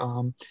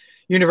our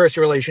university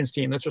relations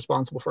team that's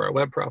responsible for our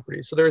web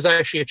properties. So there's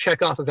actually a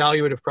checkoff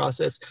evaluative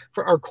process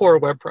for our core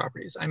web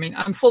properties. I mean,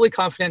 I'm fully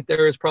confident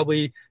there is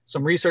probably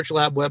some research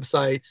lab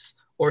websites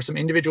or some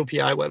individual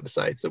PI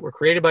websites that were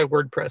created by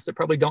WordPress that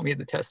probably don't meet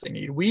the tests they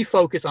need. We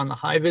focus on the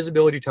high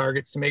visibility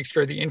targets to make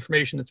sure the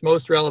information that's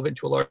most relevant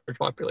to a large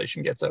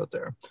population gets out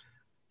there.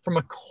 From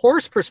a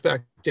course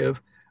perspective,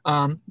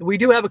 We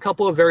do have a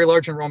couple of very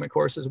large enrollment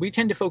courses. We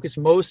tend to focus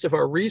most of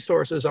our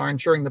resources on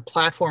ensuring the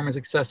platform is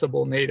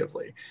accessible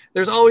natively.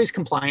 There's always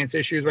compliance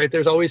issues, right?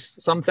 There's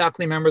always some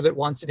faculty member that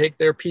wants to take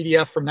their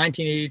PDF from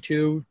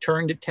 1982,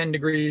 turn it 10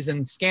 degrees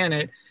and scan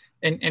it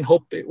and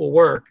hope it will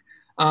work.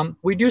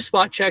 We do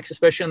spot checks,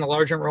 especially on the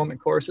large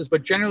enrollment courses,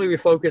 but generally we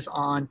focus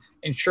on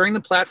ensuring the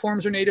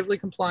platforms are natively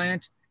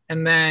compliant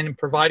and then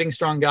providing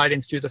strong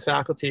guidance to the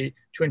faculty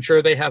to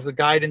ensure they have the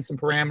guidance and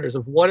parameters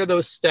of what are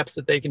those steps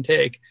that they can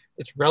take.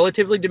 It's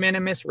relatively de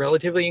minimis,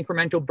 relatively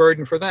incremental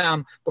burden for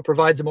them, but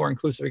provides a more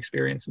inclusive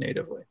experience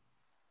natively.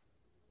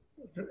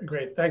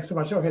 Great, thanks so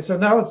much. Okay, so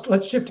now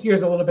let's shift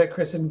gears a little bit,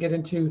 Chris, and get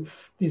into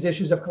these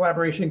issues of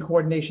collaboration,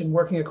 coordination,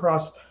 working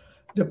across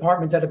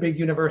departments at a big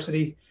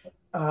university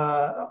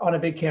on a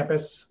big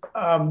campus.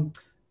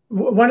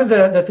 One of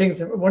the other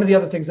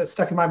things that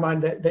stuck in my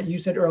mind that you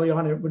said early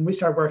on when we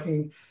started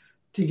working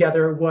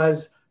together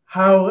was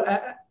how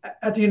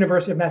at the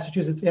University of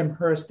Massachusetts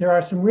Amherst there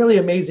are some really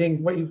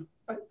amazing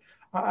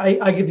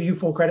I give you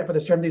full credit for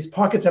this term, these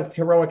pockets of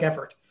heroic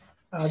effort,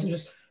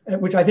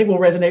 which I think will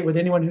resonate with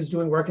anyone who's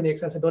doing work in the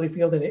accessibility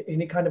field in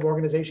any kind of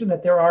organization,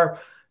 that there are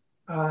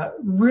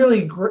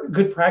really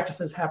good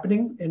practices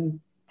happening in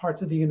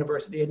parts of the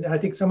university. And I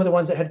think some of the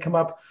ones that had come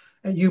up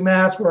at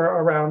UMass were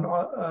around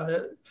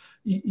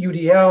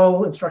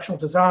UDL, instructional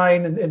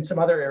design, and some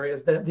other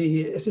areas,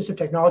 the Assistive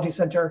Technology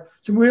Center,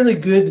 some really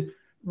good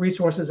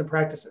resources and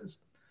practices,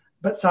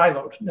 but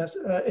siloed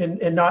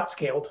and not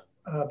scaled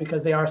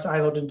because they are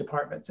siloed in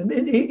departments. And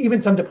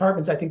even some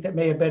departments, I think, that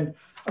may have been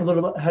a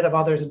little bit ahead of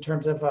others in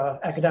terms of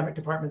academic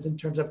departments, in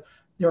terms of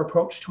their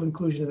approach to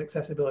inclusion and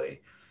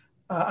accessibility.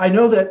 I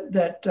know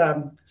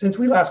that since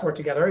we last worked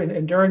together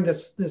and during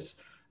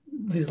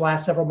these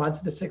last several months,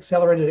 this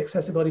accelerated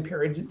accessibility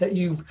period, that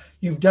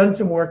you've done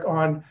some work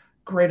on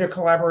greater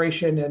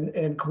collaboration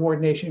and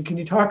coordination. Can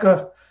you talk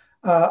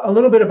a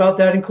little bit about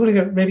that,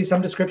 including maybe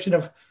some description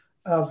of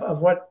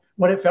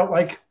what it felt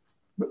like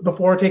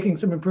before taking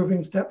some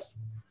improving steps?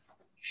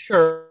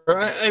 Sure.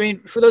 I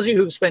mean, for those of you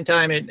who've spent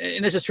time,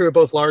 and this is true of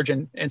both large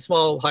and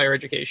small higher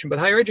education, but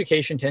higher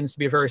education tends to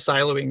be a very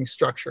siloing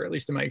structure, at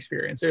least in my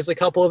experience. There's a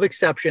couple of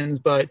exceptions,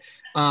 but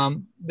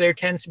there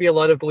tends to be a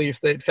lot of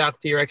belief that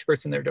faculty are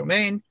experts in their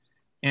domain.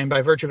 And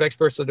by virtue of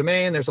experts in the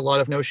domain, there's a lot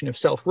of notion of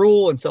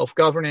self-rule and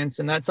self-governance,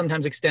 and that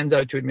sometimes extends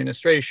out to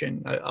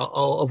administration.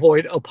 I'll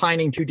avoid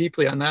opining too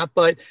deeply on that,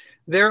 but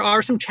there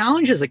are some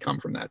challenges that come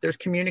from that. There's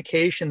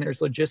communication,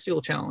 there's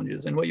logistical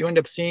challenges, and what you end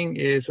up seeing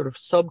is sort of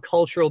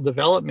subcultural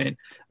development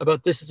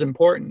about this is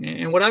important.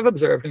 And what I've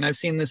observed, and I've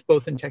seen this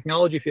both in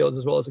technology fields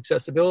as well as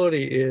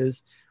accessibility,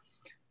 is,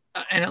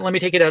 and let me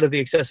take it out of the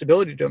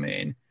accessibility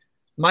domain,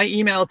 my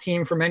email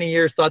team for many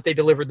years thought they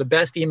delivered the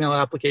best email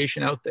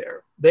application out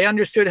there. They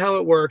understood how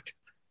it worked.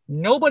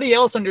 Nobody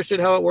else understood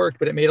how it worked,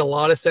 but it made a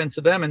lot of sense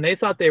to them, and they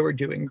thought they were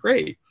doing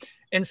great.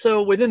 And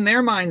so within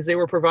their minds, they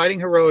were providing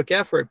heroic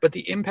effort, but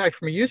the impact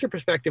from a user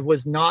perspective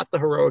was not the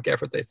heroic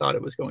effort they thought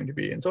it was going to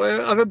be. And so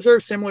I've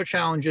observed similar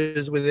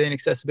challenges within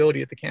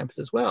accessibility at the campus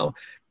as well,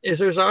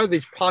 is are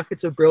these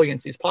pockets of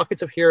brilliance, these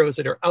pockets of heroes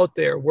that are out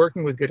there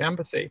working with good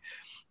empathy.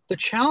 The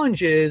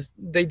challenge is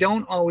they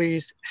don't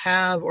always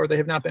have, or they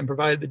have not been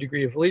provided the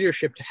degree of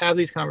leadership to have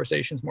these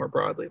conversations more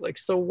broadly. Like,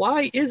 so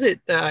why is it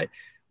that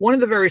one of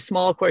the very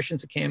small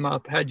questions that came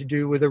up had to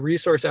do with a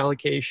resource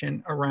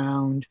allocation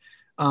around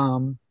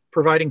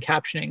providing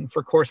captioning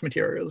for course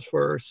materials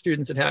for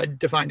students that had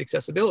defined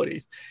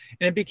accessibilities,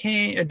 and it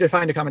became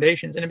defined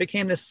accommodations, and it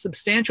became this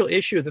substantial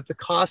issue that the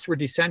costs were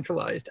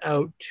decentralized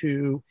out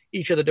to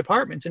each of the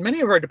departments. And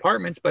many of our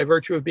departments, by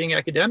virtue of being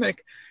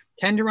academic,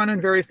 tend to run on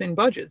very thin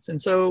budgets.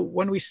 And so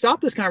when we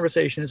stopped this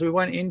conversation as we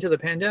went into the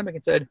pandemic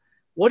and said,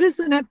 what is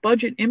the net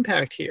budget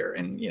impact here?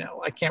 And,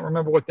 I can't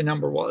remember what the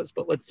number was,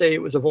 but let's say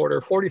it was of order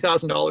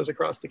 $40,000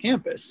 across the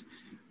campus.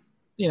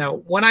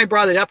 When I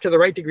brought it up to the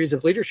right degrees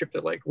of leadership,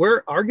 they're like,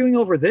 we're arguing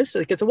over this.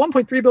 Like, it's a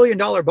 $1.3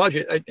 billion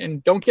budget.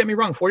 And don't get me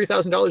wrong,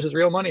 $40,000 is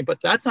real money, but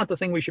that's not the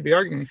thing we should be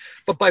arguing.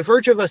 But by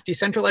virtue of us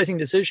decentralizing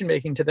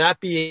decision-making to that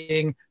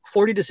being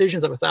 40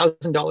 decisions of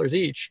 $1,000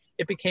 each,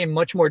 it became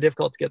much more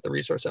difficult to get the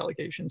resource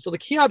allocation. So the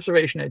key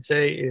observation I'd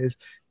say is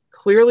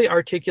clearly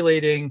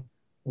articulating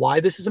why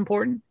this is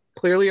important,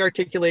 clearly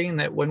articulating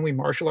that when we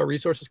marshal our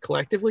resources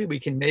collectively, we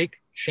can make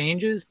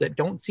changes that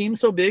don't seem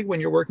so big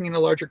when you're working in a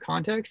larger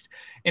context.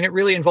 And it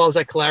really involves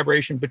that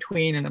collaboration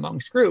between and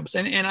amongst groups.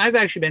 And I've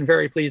actually been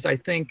very pleased. I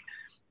think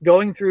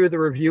going through the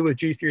review with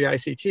G3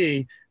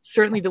 ICT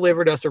certainly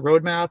delivered us a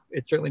roadmap.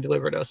 It certainly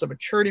delivered us a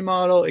maturity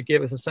model. It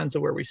gave us a sense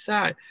of where we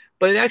sat,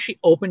 but it actually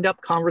opened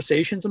up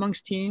conversations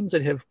amongst teams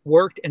that have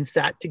worked and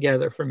sat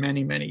together for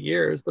many, many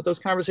years, but those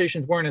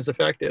conversations weren't as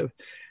effective.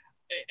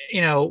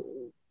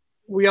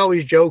 We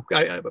always joke,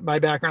 my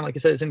background, like I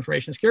said, is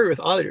information security with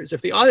auditors.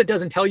 If the audit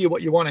doesn't tell you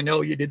what you want to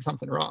know, you did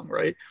something wrong,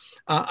 right?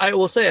 I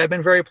will say I've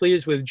been very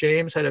pleased with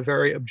James, had a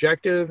very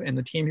objective, and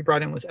the team he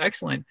brought in was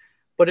excellent,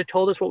 but it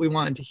told us what we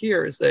wanted to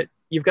hear, is that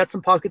you've got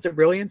some pockets of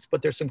brilliance,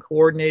 but there's some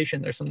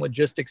coordination, there's some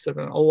logistics of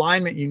an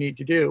alignment you need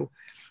to do.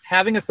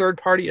 Having a third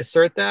party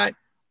assert that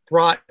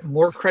brought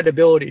more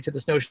credibility to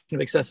this notion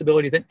of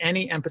accessibility than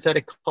any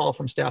empathetic call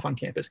from staff on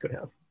campus could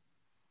have.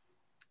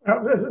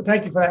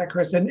 Thank you for that,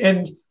 Chris.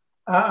 And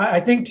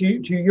I think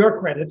to your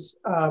credits,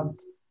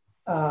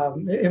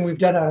 and we've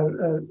done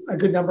a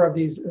good number of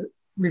these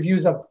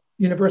reviews of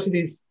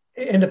universities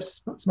and of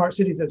smart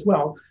cities as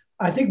well.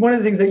 I think one of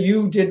the things that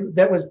you did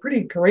that was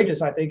pretty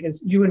courageous, I think,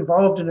 is you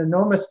involved an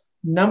enormous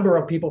number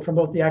of people from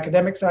both the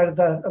academic side of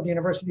the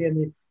university and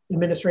the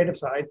administrative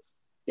side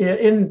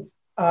in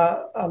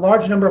a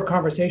large number of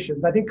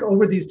conversations. I think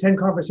over these 10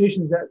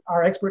 conversations that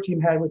our expert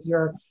team had with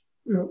your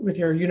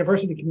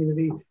university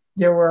community,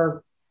 there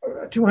were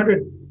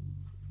 200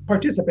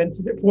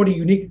 participants, 40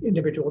 unique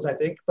individuals, I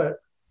think, but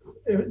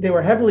they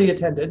were heavily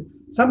attended.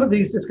 Some of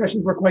these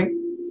discussions were quite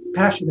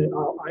passionate,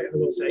 I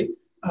will say,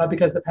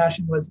 because the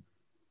passion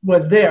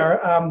was there.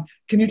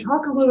 Can you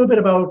talk a little bit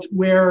about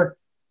where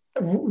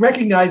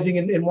recognizing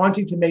and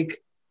wanting to make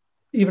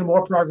even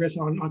more progress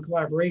on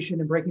collaboration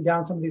and breaking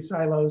down some of these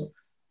silos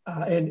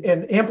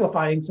and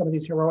amplifying some of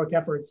these heroic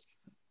efforts,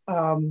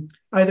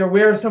 either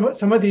where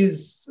some of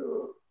these,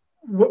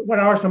 what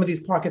are some of these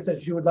pockets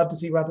that you would love to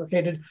see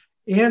replicated?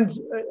 And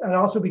I'd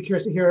also be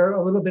curious to hear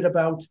a little bit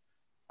about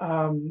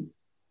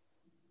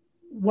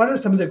what are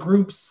some of the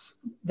groups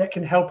that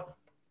can help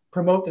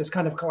promote this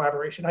kind of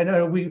collaboration? I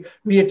know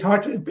we had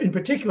talked in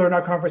particular in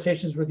our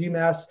conversations with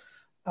UMass,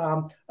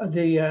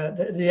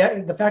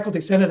 the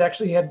faculty senate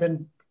actually had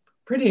been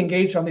pretty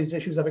engaged on these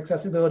issues of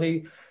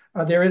accessibility.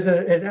 There is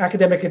an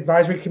academic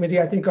advisory committee,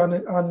 I think,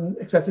 on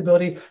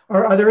accessibility.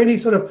 Are there any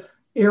sort of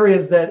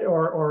areas that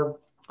or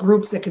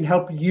groups that can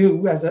help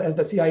you as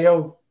the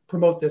CIO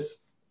promote this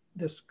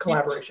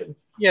collaboration?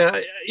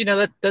 Yeah,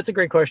 that's a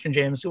great question,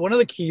 James. So one of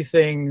the key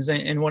things,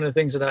 and one of the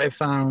things that I've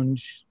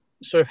found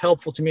sort of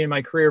helpful to me in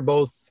my career,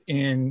 both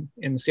in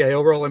the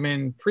CIO role I'm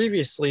in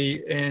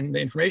previously in the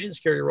information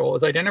security role,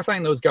 is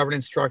identifying those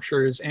governance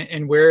structures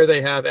and where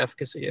they have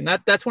efficacy. And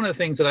that's one of the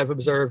things that I've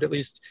observed, at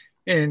least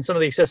in some of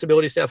the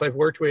accessibility staff I've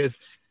worked with.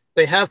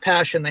 They have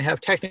passion, they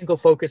have technical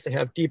focus, they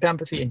have deep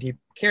empathy and deep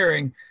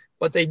caring,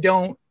 but they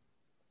don't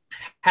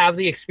have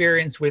the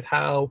experience with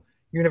how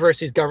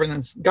universities govern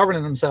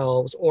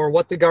themselves, or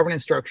what the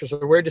governance structures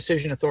or where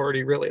decision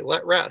authority really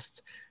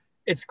rests.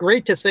 It's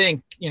great to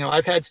think,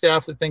 I've had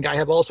staff that think I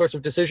have all sorts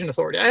of decision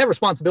authority. I have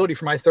responsibility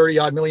for my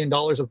 $30-odd million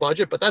of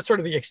budget, but that's sort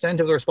of the extent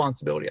of the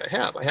responsibility I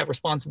have. I have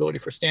responsibility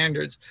for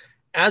standards.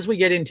 As we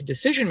get into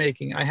decision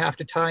making, I have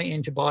to tie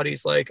into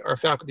bodies like our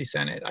faculty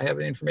senate. I have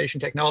an information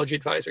technology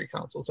advisory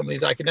council, some of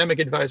these academic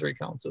advisory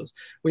councils.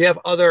 We have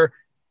other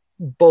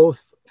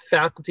both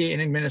faculty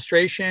and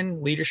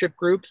administration leadership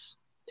groups,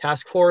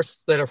 task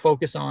force that are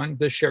focused on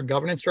the shared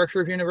governance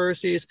structure of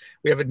universities.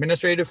 We have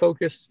administrative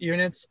focused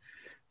units.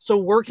 So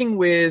working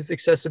with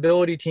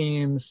accessibility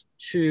teams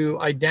to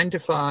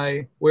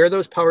identify where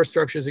those power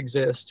structures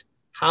exist,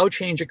 how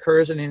change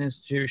occurs in an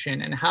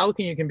institution, and how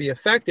you can be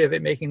effective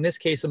at making this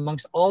case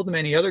amongst all the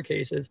many other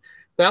cases,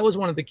 that was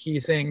one of the key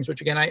things, which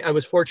again, I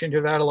was fortunate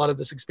to have had a lot of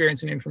this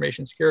experience in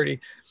information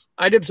security.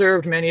 I'd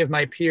observed many of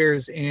my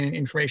peers in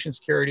information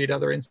security at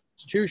other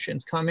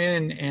institutions come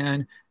in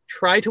and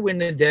try to win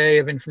the day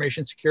of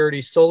information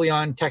security solely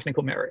on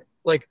technical merit.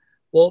 Like,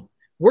 well,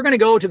 we're going to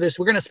go to this,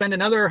 we're going to spend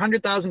another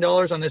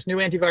 $100,000 on this new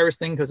antivirus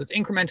thing because it's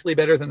incrementally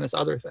better than this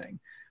other thing.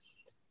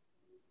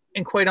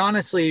 And quite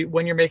honestly,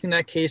 when you're making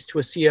that case to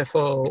a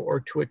CFO or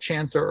to a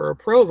chancellor or a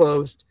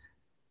provost,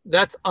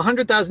 that's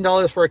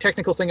 $100,000 for a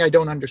technical thing I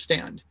don't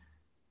understand.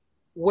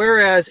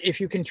 Whereas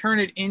if you can turn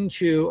it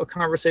into a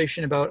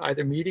conversation about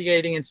either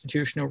mitigating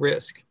institutional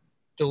risk,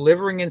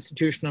 delivering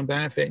institutional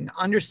benefit, and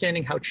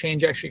understanding how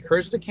change actually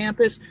occurs at the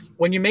campus,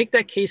 when you make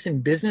that case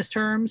in business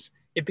terms,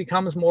 it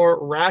becomes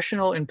more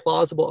rational and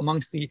plausible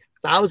amongst the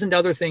 1,000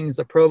 other things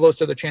the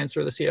provost or the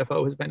chancellor or the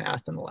CFO has been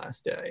asked in the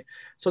last day.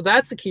 So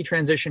that's the key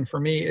transition for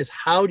me, is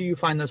how do you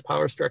find those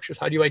power structures?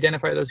 How do you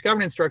identify those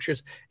governance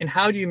structures? And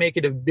how do you make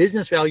it a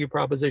business value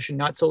proposition,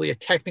 not solely a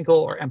technical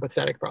or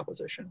empathetic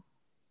proposition?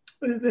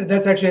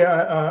 That's actually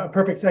a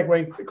perfect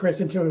segue,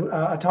 Chris, into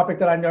a topic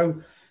that I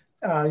know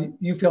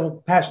you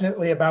feel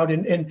passionately about,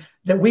 and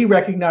that we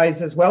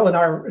recognize as well in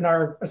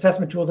our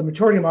assessment tool, the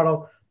maturity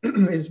model,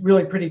 is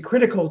really pretty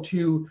critical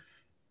to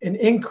an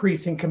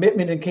increase in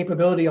commitment and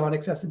capability on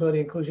accessibility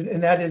inclusion,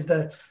 and that is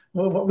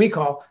what we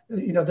call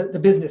the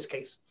business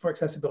case for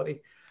accessibility.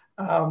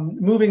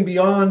 Moving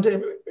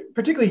beyond,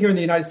 particularly here in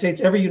the United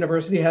States, every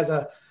university has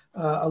a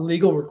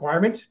legal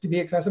requirement to be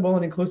accessible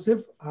and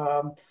inclusive.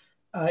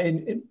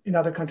 In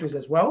other countries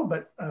as well,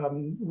 but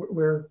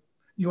where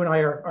you and I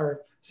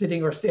are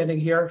sitting or standing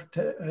here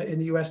in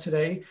the US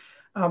today.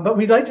 But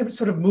we'd like to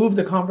sort of move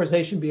the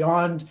conversation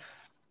beyond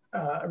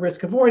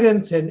risk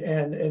avoidance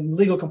and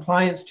legal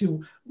compliance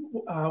to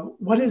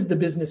what is the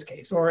business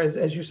case, or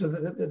as you said,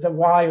 the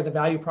why or the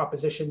value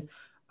proposition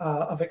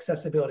of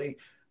accessibility.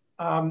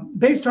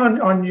 Based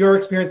on your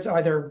experience,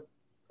 either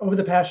over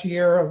the past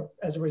year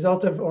as a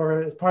result of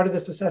or as part of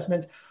this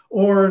assessment,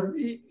 or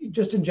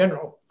just in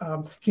general,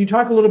 can you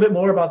talk a little bit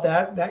more about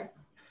that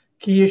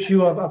key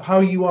issue of how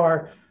you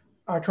are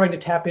trying to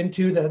tap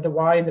into the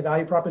why and the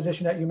value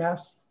proposition at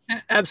UMass?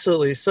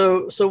 Absolutely.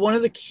 So one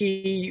of the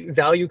key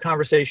value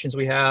conversations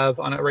we have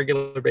on a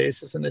regular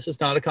basis, and this is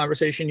not a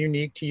conversation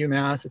unique to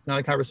UMass, it's not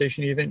a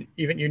conversation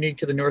even unique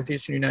to the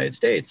Northeastern United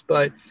States,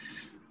 but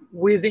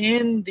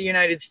within the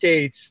United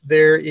States,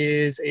 there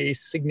is a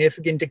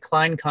significant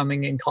decline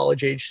coming in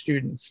college-age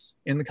students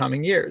in the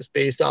coming years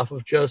based off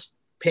of just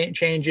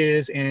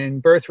changes in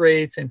birth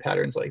rates and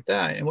patterns like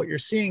that. And what you're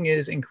seeing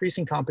is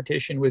increasing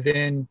competition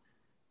within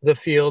the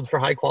field for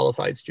high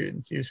qualified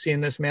students. You've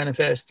seen this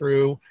manifest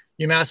through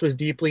UMass was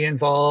deeply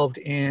involved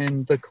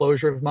in the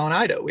closure of Mount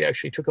Ida. We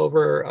actually took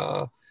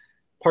over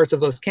parts of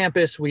those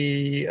campus.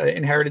 We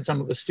inherited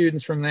some of the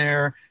students from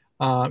there.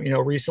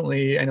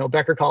 Recently, I know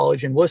Becker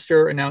College in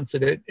Worcester announced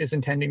that it is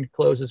intending to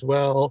close as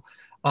well.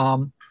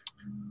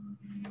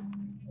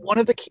 One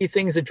of the key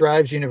things that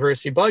drives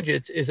university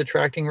budgets is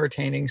attracting and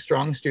retaining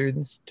strong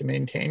students to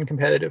maintain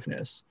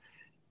competitiveness.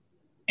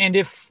 And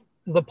if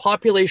the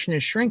population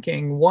is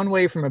shrinking, one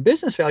way from a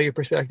business value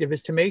perspective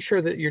is to make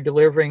sure that you're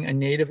delivering a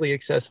natively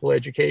accessible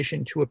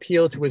education to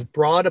appeal to as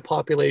broad a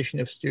population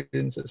of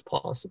students as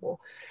possible.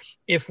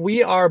 If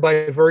we are,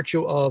 by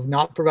virtue of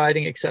not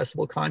providing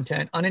accessible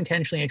content,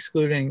 unintentionally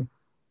excluding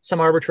some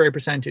arbitrary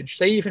percentage,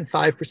 say even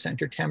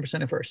 5% or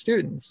 10% of our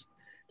students,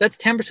 that's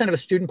 10% of a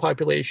student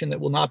population that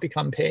will not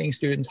become paying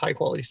students, high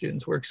quality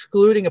students. We're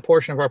excluding a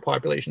portion of our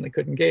population that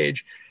could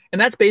engage.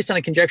 And that's based on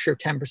a conjecture of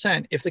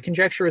 10%. If the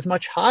conjecture is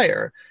much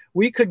higher,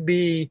 we could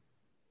be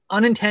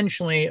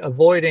unintentionally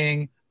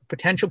avoiding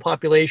potential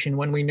population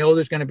when we know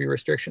there's going to be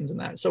restrictions in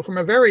that. So from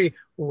a very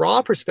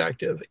raw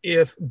perspective,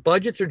 if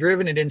budgets are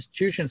driven at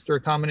institutions through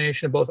a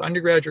combination of both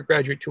undergraduate,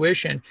 graduate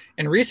tuition,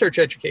 and research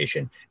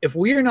education, if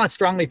we are not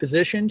strongly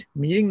positioned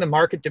meeting the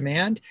market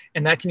demand,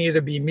 and that can either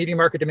be meeting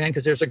market demand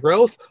because there's a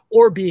growth,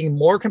 or being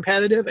more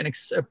competitive and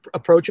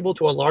approachable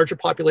to a larger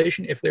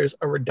population if there's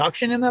a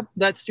reduction in that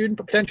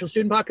potential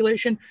student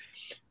population,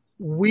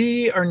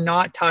 we are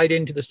not tied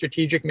into the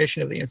strategic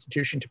mission of the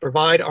institution to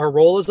provide our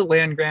role as a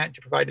land grant,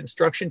 to provide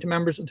instruction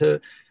to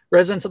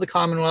residents of the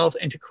Commonwealth,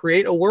 and to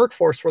create a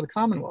workforce for the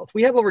Commonwealth.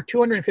 We have over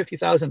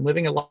 250,000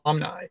 living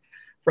alumni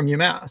from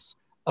UMass.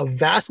 A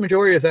vast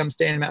majority of them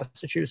stay in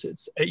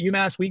Massachusetts. At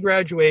UMass, we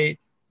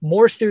graduate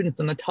more students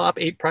than the top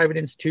 8 private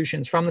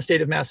institutions from the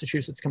state of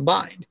Massachusetts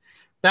combined.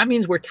 That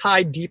means we're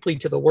tied deeply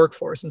to the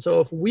workforce. And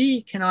so if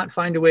we cannot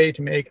find a way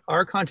to make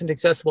our content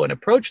accessible and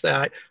approach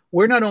that,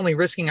 we're not only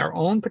risking our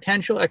own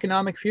potential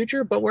economic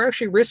future, but we're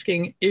actually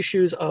risking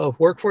issues of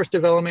workforce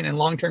development and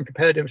long-term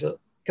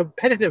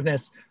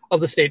competitiveness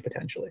of the state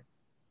potentially.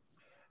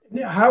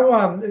 How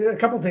a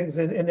couple of things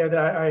in there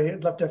that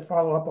I'd love to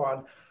follow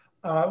up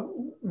on.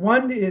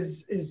 One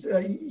is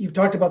you've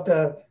talked about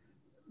the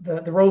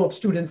role of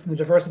students and the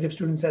diversity of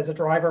students as a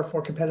driver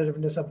for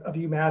competitiveness of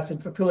UMass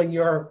and fulfilling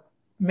your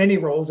many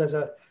roles as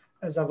a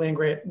land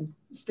grant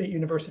state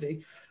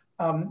university.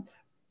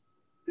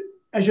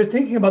 As you're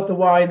thinking about the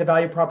why and the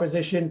value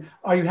proposition,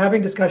 are you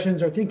having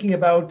discussions or thinking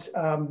about,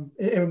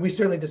 and we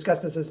certainly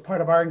discussed this as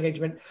part of our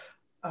engagement,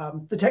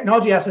 the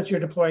technology assets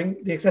you're deploying,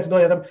 the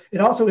accessibility of them,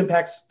 it also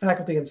impacts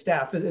faculty and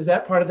staff. Is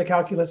that part of the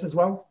calculus as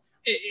well?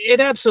 It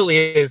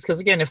absolutely is, because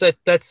again, if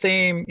that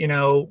same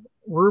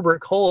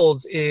rubric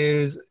holds,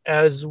 is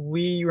as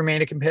we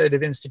remain a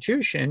competitive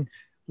institution,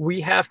 we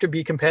have to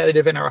be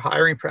competitive in our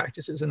hiring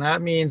practices. And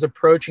that means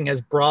approaching as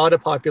broad a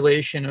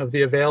population of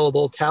the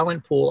available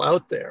talent pool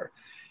out there.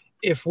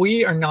 If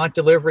we are not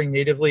delivering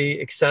natively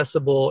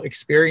accessible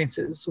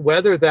experiences,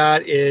 whether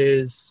that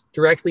is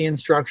directly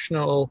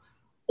instructional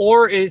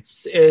or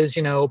it's as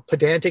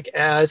pedantic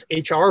as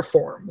HR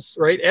forms,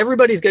 right?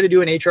 Everybody's got to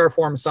do an HR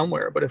form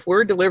somewhere. But if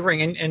we're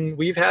delivering, and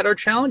we've had our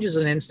challenges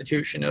as an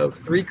institution of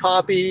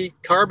 3-copy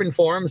carbon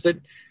forms that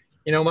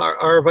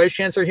our Vice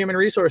Chancellor of Human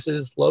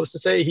Resources loves to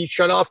say he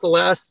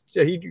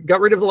got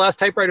rid of the last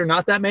typewriter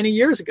not that many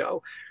years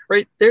ago,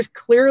 right? There's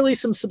clearly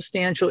some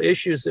substantial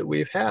issues that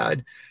we've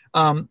had.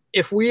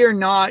 If we are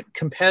not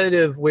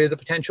competitive with a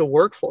potential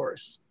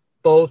workforce,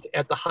 both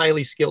at the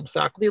highly skilled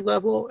faculty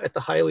level, at the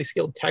highly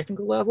skilled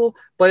technical level,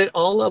 but at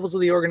all levels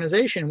of the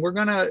organization, we're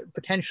going to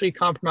potentially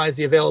compromise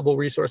the available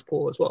resource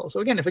pool as well.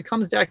 So again, if it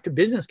comes back to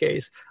business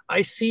case,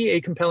 I see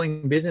a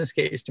compelling business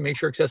case to make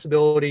sure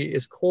accessibility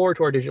is core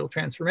to our digital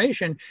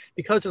transformation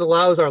because it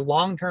allows our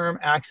long-term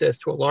access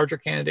to a larger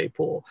candidate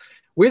pool.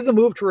 With the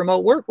move to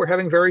remote work, we're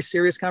having very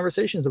serious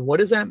conversations of what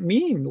does that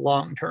mean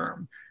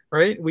long-term?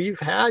 Right? We've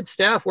had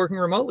staff working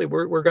remotely.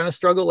 We're going to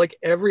struggle like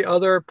every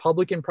other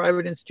public and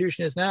private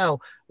institution is now.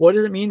 What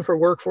does it mean for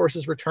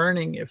workforces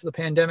returning if the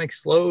pandemic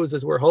slows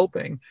as we're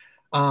hoping?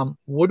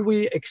 Would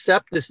we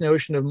accept this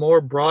notion of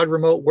more broad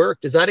remote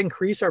work? Does that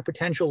increase our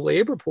potential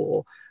labor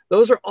pool?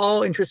 Those are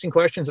all interesting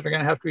questions that are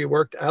going to have to be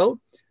worked out.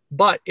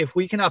 But if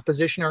we cannot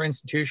position our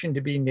institution to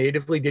be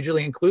natively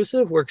digitally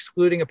inclusive, we're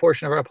excluding a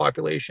portion of our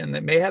population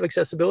that may have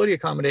accessibility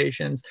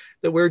accommodations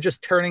that we're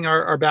just turning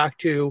our back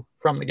to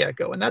from the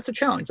get-go. And that's a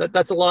challenge.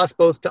 That's a loss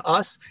both to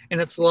us, and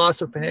it's a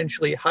loss of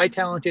potentially high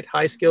talented,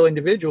 high skill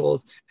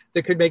individuals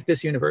that could make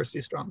this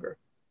university stronger.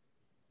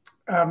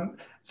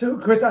 So,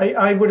 Chris,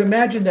 I would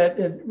imagine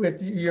that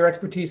with your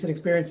expertise and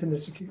experience in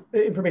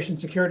the information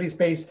security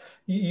space,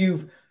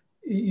 you've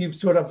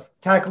sort of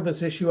tackled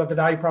this issue of the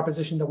value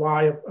proposition, the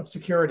why of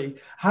security.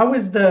 How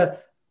is the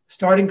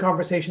starting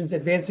conversations,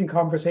 advancing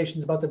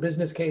conversations about the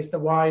business case, the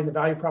why, and the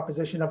value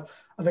proposition of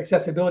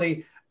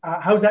accessibility?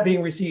 How is that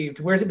being received?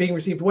 Where is it being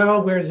received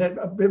well? Where is it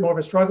a bit more of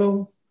a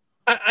struggle?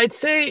 I'd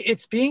say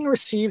it's being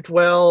received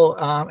well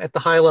at the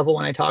high level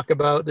when I talk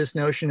about this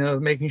notion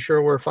of making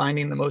sure we're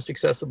finding the most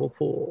accessible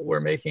pool.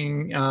 We're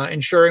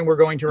ensuring we're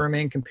going to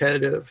remain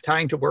competitive,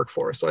 tying to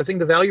workforce. So I think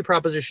the value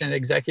proposition at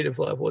executive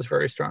level is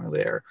very strong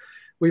there.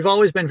 We've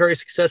always been very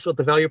successful at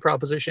the value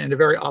proposition at a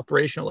very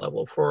operational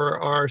level for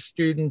our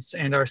students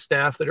and our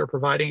staff that are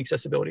providing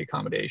accessibility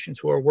accommodations,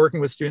 who are working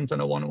with students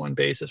on a one-on-one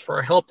basis, for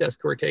our help desk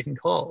who are taking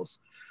calls.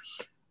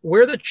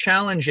 Where the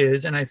challenge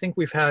is, and I think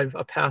we've had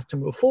a path to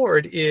move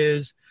forward,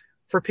 is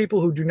for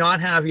people who do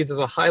not have either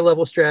the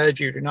high-level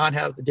strategy or do not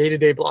have the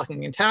day-to-day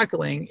blocking and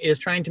tackling, is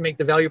trying to make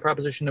the value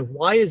proposition of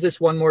why is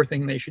this one more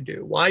thing they should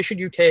do? Why should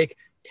you take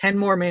 10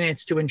 more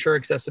minutes to ensure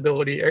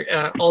accessibility,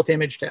 alt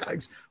image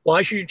tags?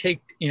 Why should you take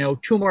 2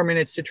 more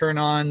minutes to turn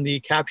on the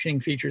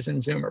captioning features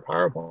in Zoom or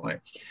PowerPoint?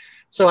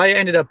 So I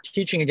ended up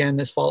teaching again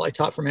this fall. I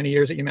taught for many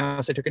years at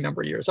UMass. I took a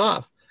number of years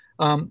off.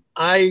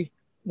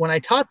 When I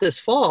taught this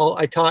fall,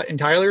 I taught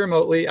entirely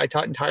remotely. I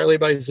taught entirely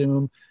by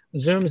Zoom.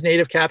 Zoom's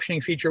native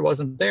captioning feature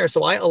wasn't there.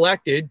 So I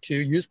elected to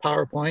use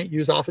PowerPoint,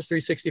 use Office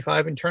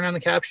 365, and turn on the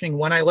captioning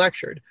when I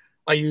lectured.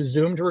 I used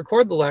Zoom to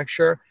record the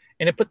lecture,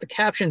 and it put the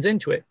captions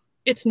into it.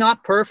 It's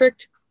not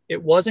perfect.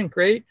 It wasn't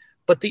great.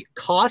 But the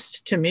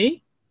cost to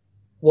me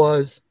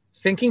was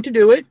thinking to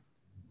do it,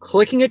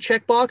 clicking a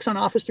checkbox on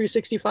Office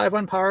 365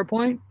 on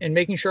PowerPoint, and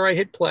making sure I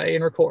hit play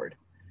and record.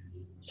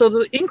 So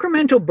the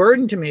incremental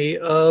burden to me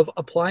of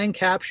applying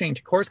captioning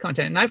to course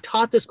content, and I've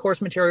taught this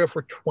course material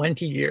for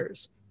 20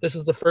 years. This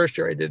is the first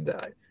year I did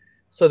that.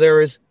 So there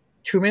was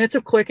 2 minutes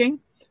of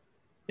clicking.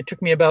 It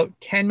took me about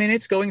 10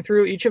 minutes going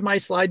through each of my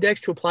slide decks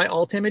to apply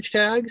alt image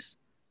tags.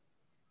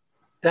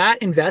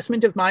 That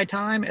investment of my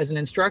time as an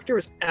instructor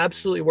is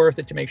absolutely worth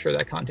it to make sure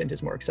that content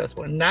is more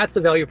accessible. And that's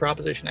the value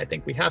proposition. I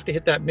think we have to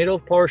hit that middle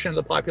portion of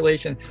the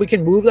population. If we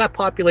can move that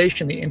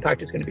population, the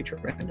impact is going to be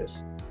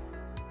tremendous.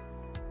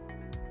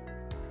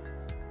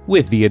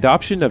 With the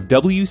adoption of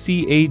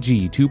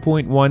WCAG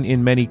 2.1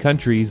 in many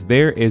countries,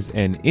 there is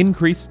an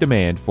increased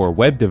demand for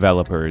web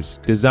developers,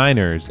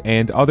 designers,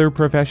 and other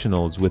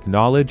professionals with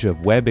knowledge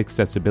of web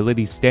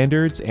accessibility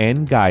standards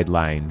and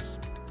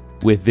guidelines.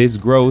 With this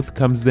growth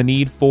comes the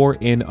need for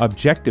an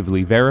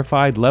objectively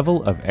verified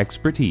level of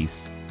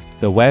expertise.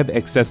 The Web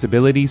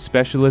Accessibility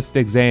Specialist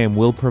exam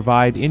will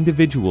provide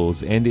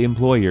individuals and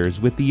employers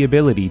with the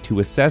ability to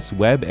assess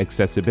web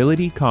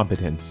accessibility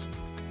competence.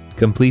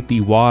 Complete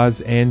the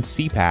WAS and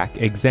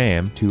CPAC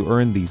exam to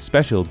earn the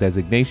special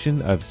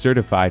designation of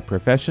Certified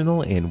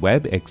Professional in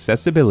Web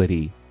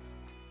Accessibility.